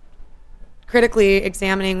critically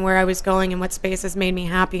examining where I was going and what spaces made me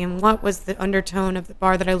happy and what was the undertone of the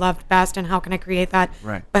bar that I loved best and how can I create that,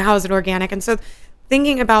 right? But how is it organic? And so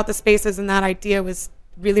thinking about the spaces and that idea was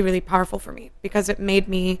really, really powerful for me because it made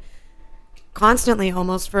me constantly,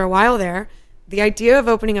 almost for a while there, the idea of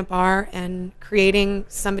opening a bar and creating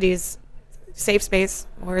somebody's safe space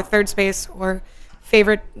or third space or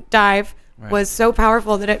favorite dive was so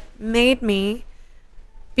powerful that it made me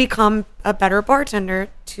become a better bartender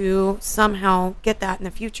to somehow get that in the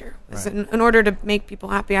future. Right. In order to make people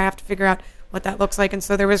happy, I have to figure out what that looks like. And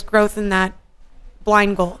so there was growth in that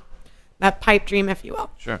blind goal, that pipe dream, if you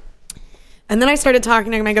will. Sure. And then I started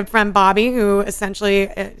talking to my good friend Bobby, who essentially,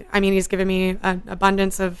 he's given me an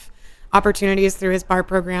abundance of opportunities through his bar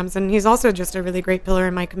programs. And he's also just a really great pillar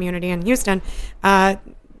in my community in Houston.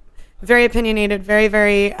 Very opinionated, very,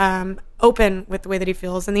 very open with the way that he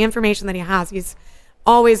feels and the information that he has. He's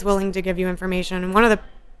always willing to give you information. And one of the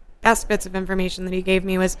best bits of information that he gave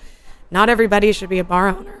me was not everybody should be a bar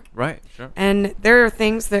owner. Right, sure. And there are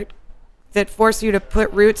things that force you to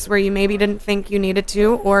put roots where you maybe didn't think you needed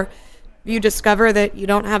to, or you discover that you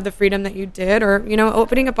don't have the freedom that you did, or,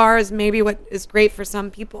 opening a bar is maybe what is great for some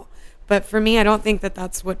people. But for me, I don't think that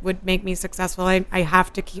that's what would make me successful. I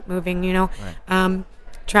have to keep moving, Right.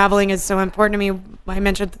 Traveling is so important to me. I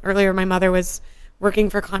mentioned earlier my mother was working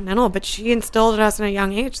for Continental, but she instilled in us in a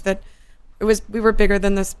young age that we were bigger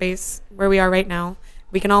than the space where we are right now.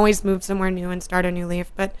 We can always move somewhere new and start a new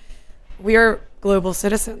leaf, but we are global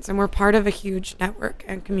citizens and we're part of a huge network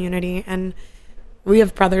and community, and we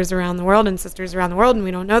have brothers around the world and sisters around the world, and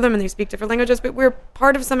we don't know them and they speak different languages, but we're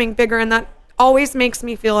part of something bigger, and that always makes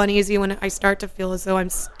me feel uneasy when I start to feel as though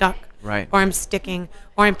I'm stuck, right, or I'm sticking,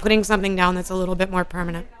 or I'm putting something down that's a little bit more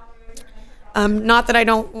permanent. Not that I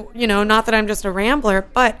don't, not that I'm just a rambler,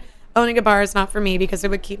 but owning a bar is not for me because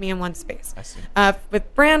it would keep me in one space. I see.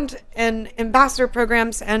 With brand and ambassador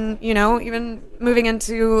programs and, even moving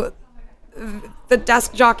into the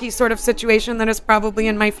desk jockey sort of situation that is probably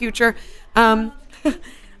in my future,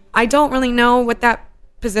 I don't really know what that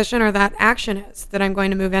position or that action is that I'm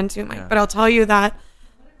going to move into, Mike. Yeah. But I'll tell you that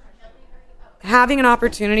having an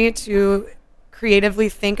opportunity to creatively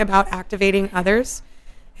think about activating others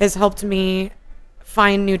has helped me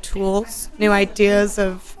find new tools, new ideas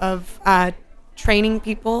of training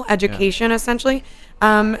people, education, essentially.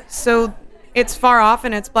 So it's far off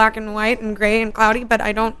and it's black and white and gray and cloudy, but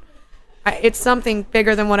it's something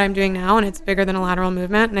bigger than what I'm doing now, and it's bigger than a lateral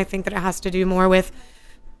movement. And I think that it has to do more with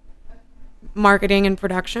marketing and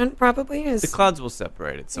production, probably. The clouds will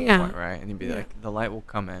separate at some point, right? And you'll be like, the light will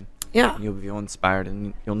come in. Yeah. And you'll feel inspired,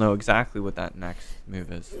 and you'll know exactly what that next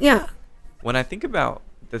move is. Yeah. When I think about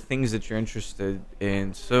the things that you're interested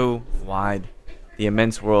in so wide, the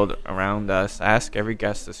immense world around us, I ask every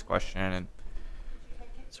guest this question, and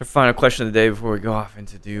it's our final question of the day before we go off and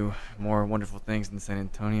to do more wonderful things in San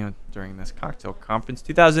Antonio during this cocktail conference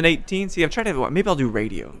 2018. See, I've tried to, maybe I'll do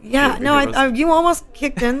radio. Yeah, no, you almost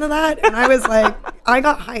kicked into that, and I was like, I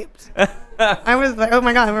got hyped. I was like, oh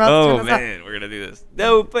my God, we're about to turn this up. We're going to do this.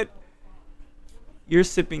 No, but you're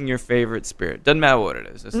sipping your favorite spirit. Doesn't matter what it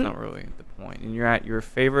is. That's not really the point. And you're at your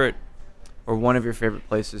favorite or one of your favorite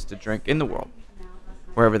places to drink in the world,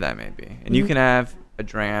 wherever that may be. And you can have a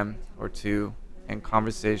dram or two in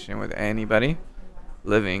conversation with anybody,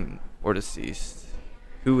 living or deceased.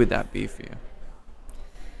 Who would that be for you?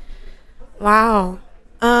 Wow.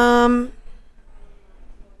 I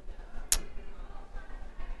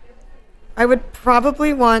would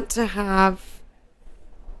probably want to have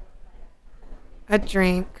a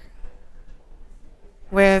drink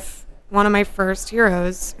with one of my first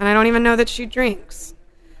heroes, and I don't even know that she drinks.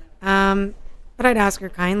 But I'd ask her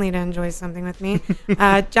kindly to enjoy something with me.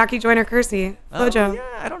 Jackie Joyner-Kersee, Flojo. Yeah,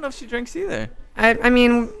 I don't know if she drinks either. I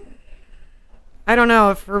mean, I don't know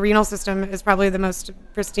if her renal system is probably the most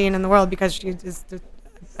pristine in the world because she is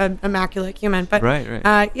an immaculate human. But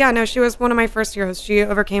right. No, she was one of my first heroes. She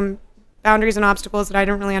overcame boundaries and obstacles that I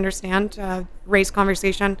didn't really understand. Race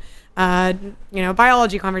conversation,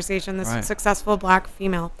 biology conversation. This successful black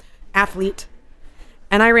female athlete.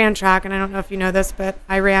 And I ran track, and I don't know if you know this, but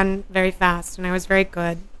I ran very fast, and I was very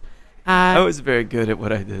good. I was very good at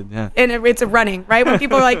what I did, yeah. And it's a running, right? When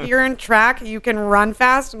people are like, you're in track, you can run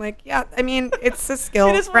fast. I'm like, yeah, I mean, it's a skill,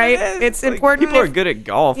 it is what right? it is. It's like, important. People are good at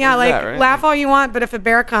golf. Yeah, right? laugh all you want, but if a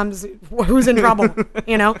bear comes, who's in trouble,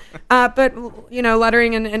 But,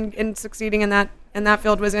 lettering and succeeding in that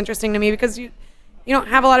field was interesting to me because you don't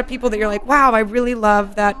have a lot of people that you're like, wow, I really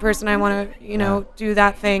love that person. I want to, do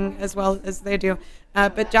that thing as well as they do.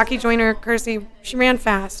 But Jackie Joyner-Kersee, she ran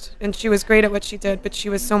fast, and she was great at what she did, but she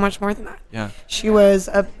was so much more than that. Yeah. She was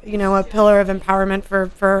a pillar of empowerment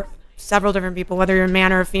for several different people, whether you're a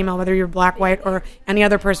man or a female, whether you're black, white, or any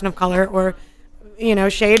other person of color, or,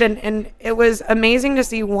 shade. And it was amazing to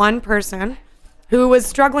see one person who was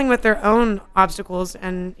struggling with their own obstacles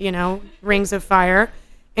and, rings of fire,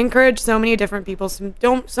 encourage so many different people, so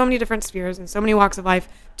many different spheres and so many walks of life,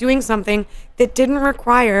 doing something that didn't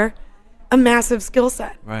require a massive skill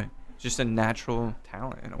set. Right. Just a natural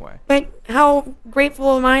talent in a way. But how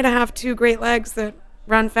grateful am I to have two great legs that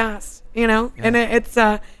run fast, Yeah. And it's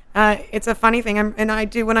a funny thing. When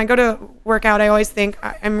I go to work out, I always think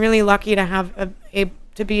I'm really lucky to have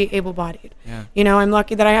to be able-bodied. Yeah. I'm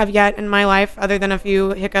lucky that I have yet in my life, other than a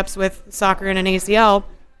few hiccups with soccer and an ACL,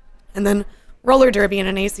 and then roller derby and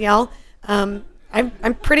an ACL. I'm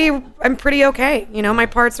pretty okay. My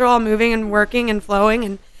parts are all moving and working and flowing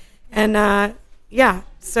and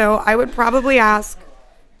so I would probably ask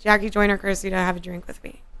Jackie Joyner-Kersee to have a drink with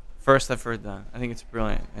me. First I've heard that. I think it's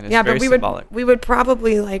brilliant, and it's very symbolic. We would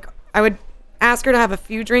probably, I would ask her to have a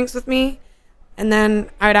few drinks with me, and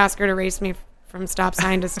then I would ask her to race me from stop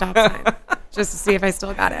sign to stop sign, just to see if I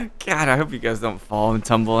still got it. God, I hope you guys don't fall and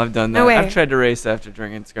tumble. I've done that. No way. I've tried to race after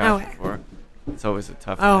drinking scotch before. It's always a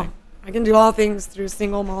tough thing. I can do all things through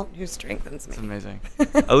single malt who strengthens me. It's amazing.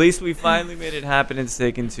 At least we finally made it happen. It's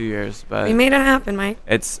taken 2 years, but we made it happen, Mike.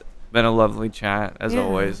 It's been a lovely chat as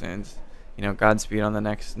always, and Godspeed on the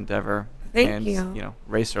next endeavor. Thank you.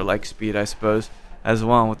 Racer like speed, I suppose, as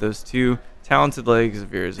well with those two talented legs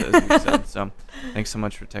of yours, as you said. So, thanks so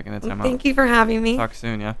much for taking the time out. Thank you for having me. Talk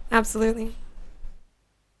soon, yeah. Absolutely.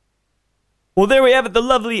 Well, there we have it, the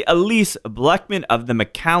lovely Elise Blackman of the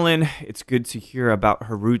Macallan. It's good to hear about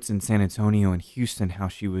her roots in San Antonio and Houston, how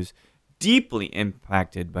she was deeply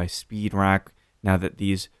impacted by Speed Rack now that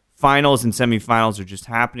these finals and semifinals are just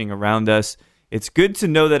happening around us. It's good to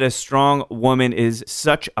know that a strong woman is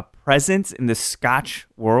such a presence in the Scotch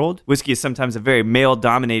world. Whiskey is sometimes a very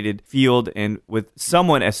male-dominated field, and with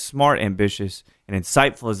someone as smart, ambitious, and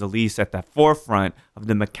insightful as Elise at the forefront of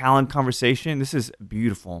the Macallan conversation, this is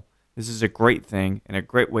beautiful. This is a great thing and a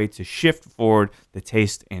great way to shift forward the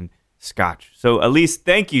taste in Scotch. So, Elise,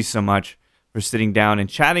 thank you so much for sitting down and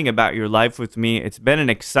chatting about your life with me. It's been an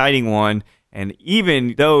exciting one, and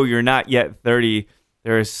even though you're not yet 30,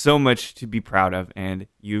 there is so much to be proud of, and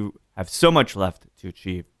you have so much left to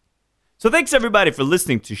achieve. So thanks, everybody, for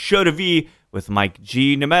listening to Show to V with Mike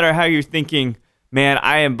G. No matter how you're thinking, man,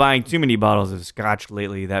 I am buying too many bottles of Scotch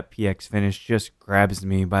lately. That PX finish just grabs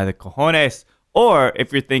me by the cojones. Or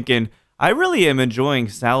if you're thinking, I really am enjoying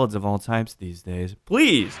salads of all types these days,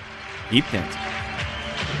 please keep dancing.